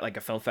crowd at like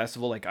a film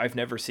festival, like I've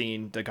never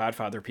seen The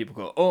Godfather, people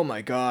go, "Oh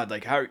my God,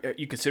 like how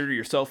you consider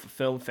yourself a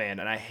film fan?"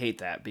 And I hate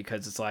that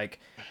because it's like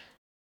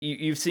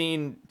you've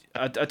seen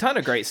a ton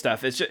of great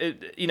stuff. It's just,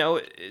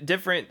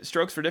 different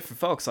strokes for different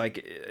folks.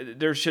 Like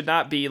there should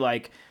not be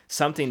like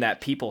something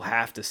that people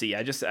have to see.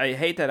 I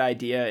hate that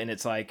idea, and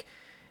it's like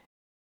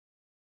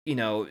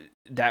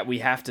that we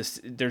have to.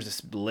 There's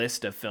this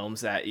list of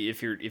films that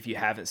if you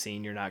haven't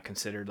seen, you're not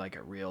considered like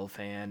a real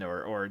fan,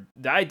 or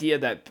the idea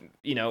that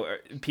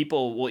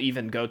people will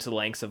even go to the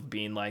lengths of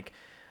being like,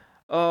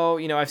 oh,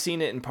 I've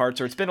seen it in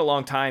parts, or it's been a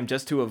long time,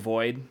 just to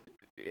avoid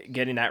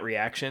getting that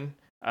reaction.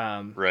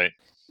 Right.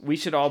 We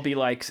should all be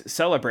like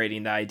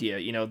celebrating the idea.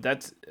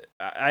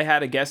 I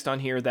had a guest on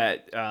here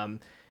that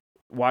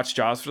watched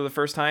Jaws for the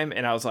first time,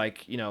 and I was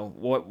like,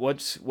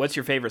 what's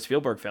your favorite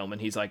Spielberg film? And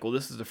he's like, well,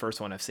 this is the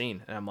first one I've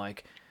seen. And I'm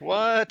like,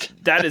 what?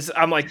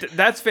 I'm like,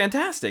 that's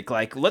fantastic.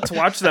 Like, let's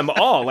watch them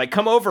all. Like,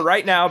 come over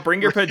right now,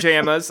 bring your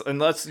pajamas, and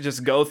let's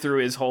just go through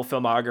his whole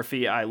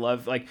filmography. I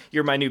love, like,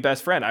 you're my new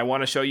best friend. I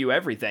want to show you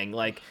everything.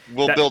 Like,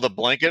 we'll build a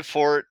blanket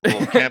for it.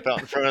 We'll camp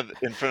out in front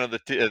of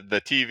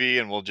the TV,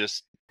 and we'll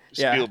just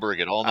Spielberg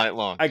it all night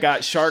long. I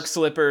got shark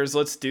slippers.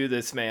 Let's do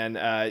this, man.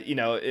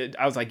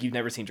 I was like, you've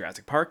never seen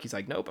Jurassic Park? He's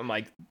like, nope. I'm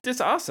like, this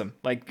is awesome.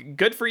 Like,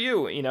 good for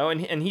you,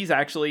 and he's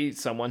actually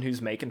someone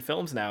who's making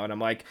films now. And I'm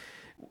like,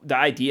 the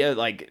idea,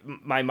 like,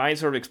 my mind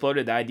sort of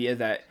exploded, the idea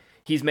that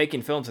he's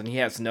making films and he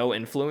has no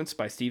influence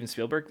by Steven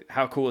Spielberg.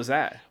 How cool is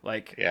that?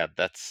 Like, yeah,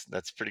 that's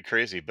pretty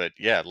crazy. But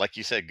yeah, like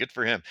you said, good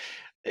for him.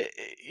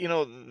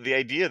 The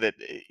idea that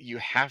you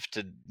have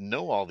to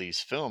know all these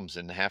films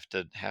and have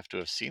to have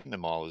seen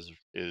them all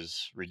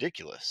is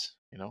ridiculous.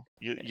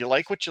 You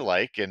like what you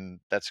like, and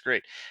that's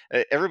great.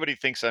 Everybody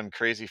thinks I'm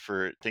crazy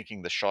for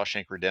thinking The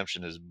Shawshank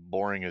Redemption is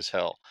boring as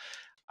hell.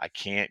 I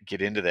can't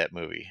get into that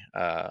movie.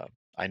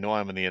 I know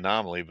I'm in the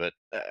anomaly, but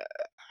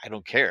I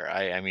don't care.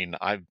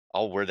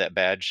 I'll wear that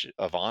badge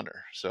of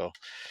honor. So,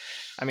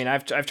 I mean,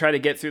 I've tried to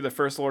get through the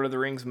first Lord of the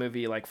Rings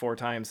movie like 4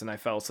 times, and I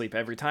fell asleep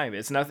every time.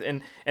 It's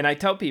nothing, and I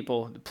tell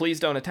people, please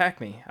don't attack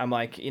me. I'm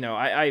like,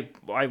 I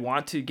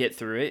want to get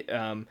through it.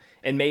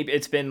 And maybe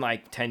it's been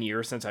like 10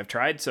 years since I've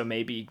tried, so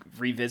maybe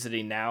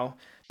revisiting now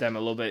that I'm a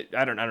little bit,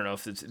 I don't know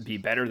if it'd be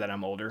better that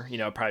I'm older.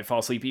 Probably fall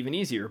asleep even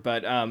easier,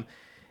 but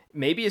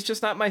maybe it's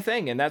just not my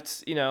thing, and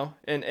that's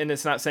and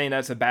it's not saying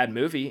that's a bad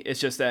movie. It's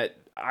just that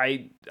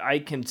I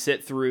can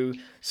sit through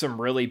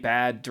some really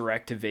bad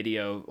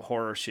direct-to-video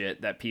horror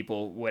shit that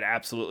people would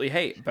absolutely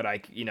hate, but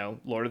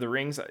Lord of the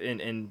Rings,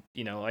 and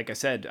like I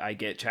said, I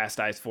get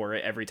chastised for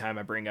it every time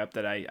I bring up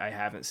that I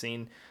haven't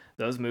seen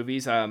those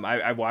movies.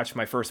 I watched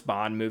my first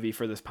Bond movie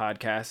for this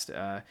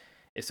podcast.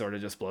 It sort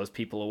of just blows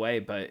people away,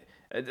 but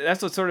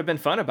that's what's sort of been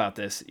fun about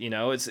this.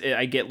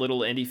 I get little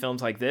indie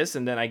films like this,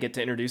 and then I get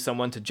to introduce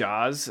someone to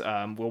Jaws.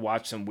 We'll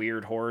watch some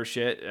weird horror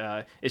shit.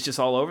 It's just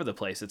all over the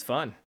place. It's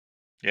fun.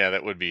 Yeah,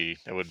 that would be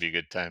a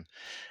good time.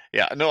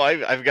 Yeah, no,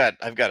 I've got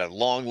a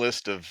long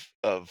list of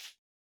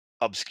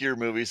obscure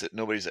movies that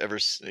nobody's ever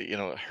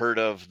heard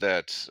of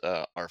that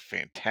are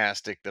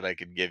fantastic that I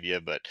could give you,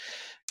 but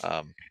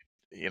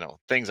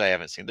things I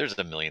haven't seen. There's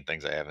a million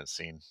things I haven't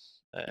seen,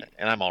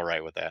 and I'm all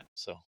right with that.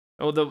 So.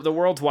 Well, the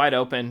world's wide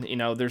open.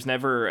 There's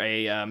never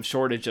a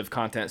shortage of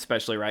content,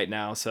 especially right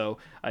now. So,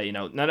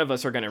 none of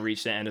us are going to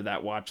reach the end of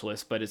that watch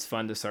list, but it's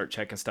fun to start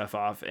checking stuff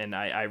off. And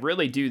I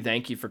really do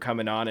thank you for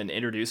coming on and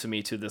introducing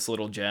me to this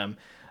little gem.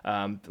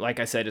 Like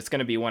I said, it's going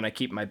to be one I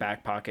keep in my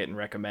back pocket and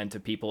recommend to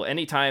people.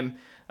 Anytime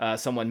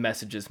someone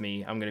messages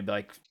me, I'm going to be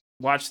like,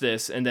 watch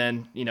this. And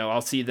then,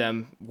 I'll see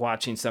them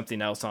watching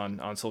something else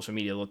on social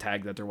media. They'll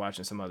tag that they're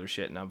watching some other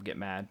shit and I'll get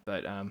mad.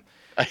 But,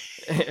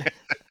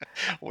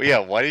 well, yeah,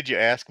 why did you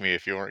ask me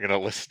if you weren't going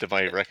to listen to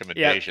my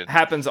recommendation? Yeah,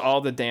 happens all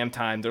the damn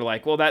time. They're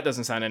like, well, that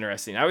doesn't sound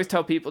interesting. I always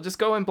tell people, just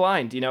go in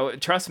blind,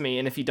 trust me.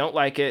 And if you don't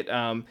like it,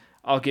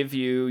 I'll give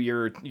you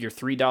your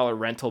 $3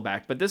 rental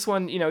back. But this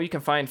one, you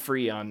can find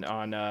free on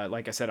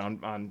like I said,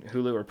 on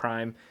Hulu or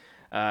Prime.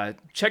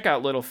 Check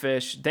out Little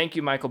Fish. Thank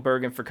you, Michael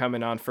Bergen, for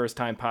coming on First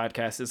Time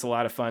Podcast. It's a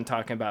lot of fun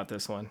talking about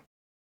this one.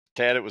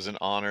 Tad, it was an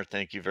honor.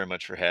 Thank you very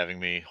much for having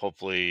me.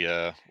 Hopefully,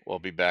 we'll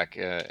be back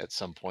at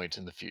some point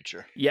in the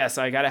future. Yes,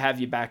 I got to have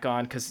you back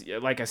on because,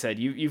 like I said,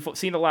 you've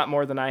seen a lot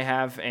more than I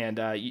have, and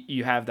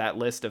you have that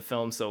list of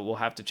films, so we'll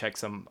have to check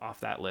some off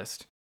that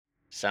list.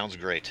 Sounds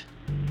great.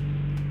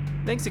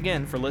 Thanks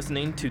again for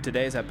listening to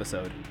today's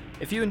episode.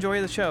 If you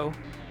enjoy the show,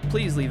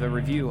 please leave a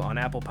review on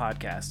Apple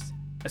Podcasts.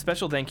 A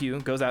special thank you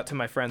goes out to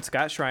my friend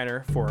Scott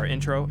Schreiner for our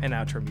intro and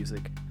outro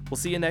music. We'll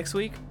see you next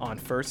week on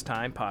First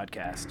Time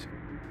Podcast.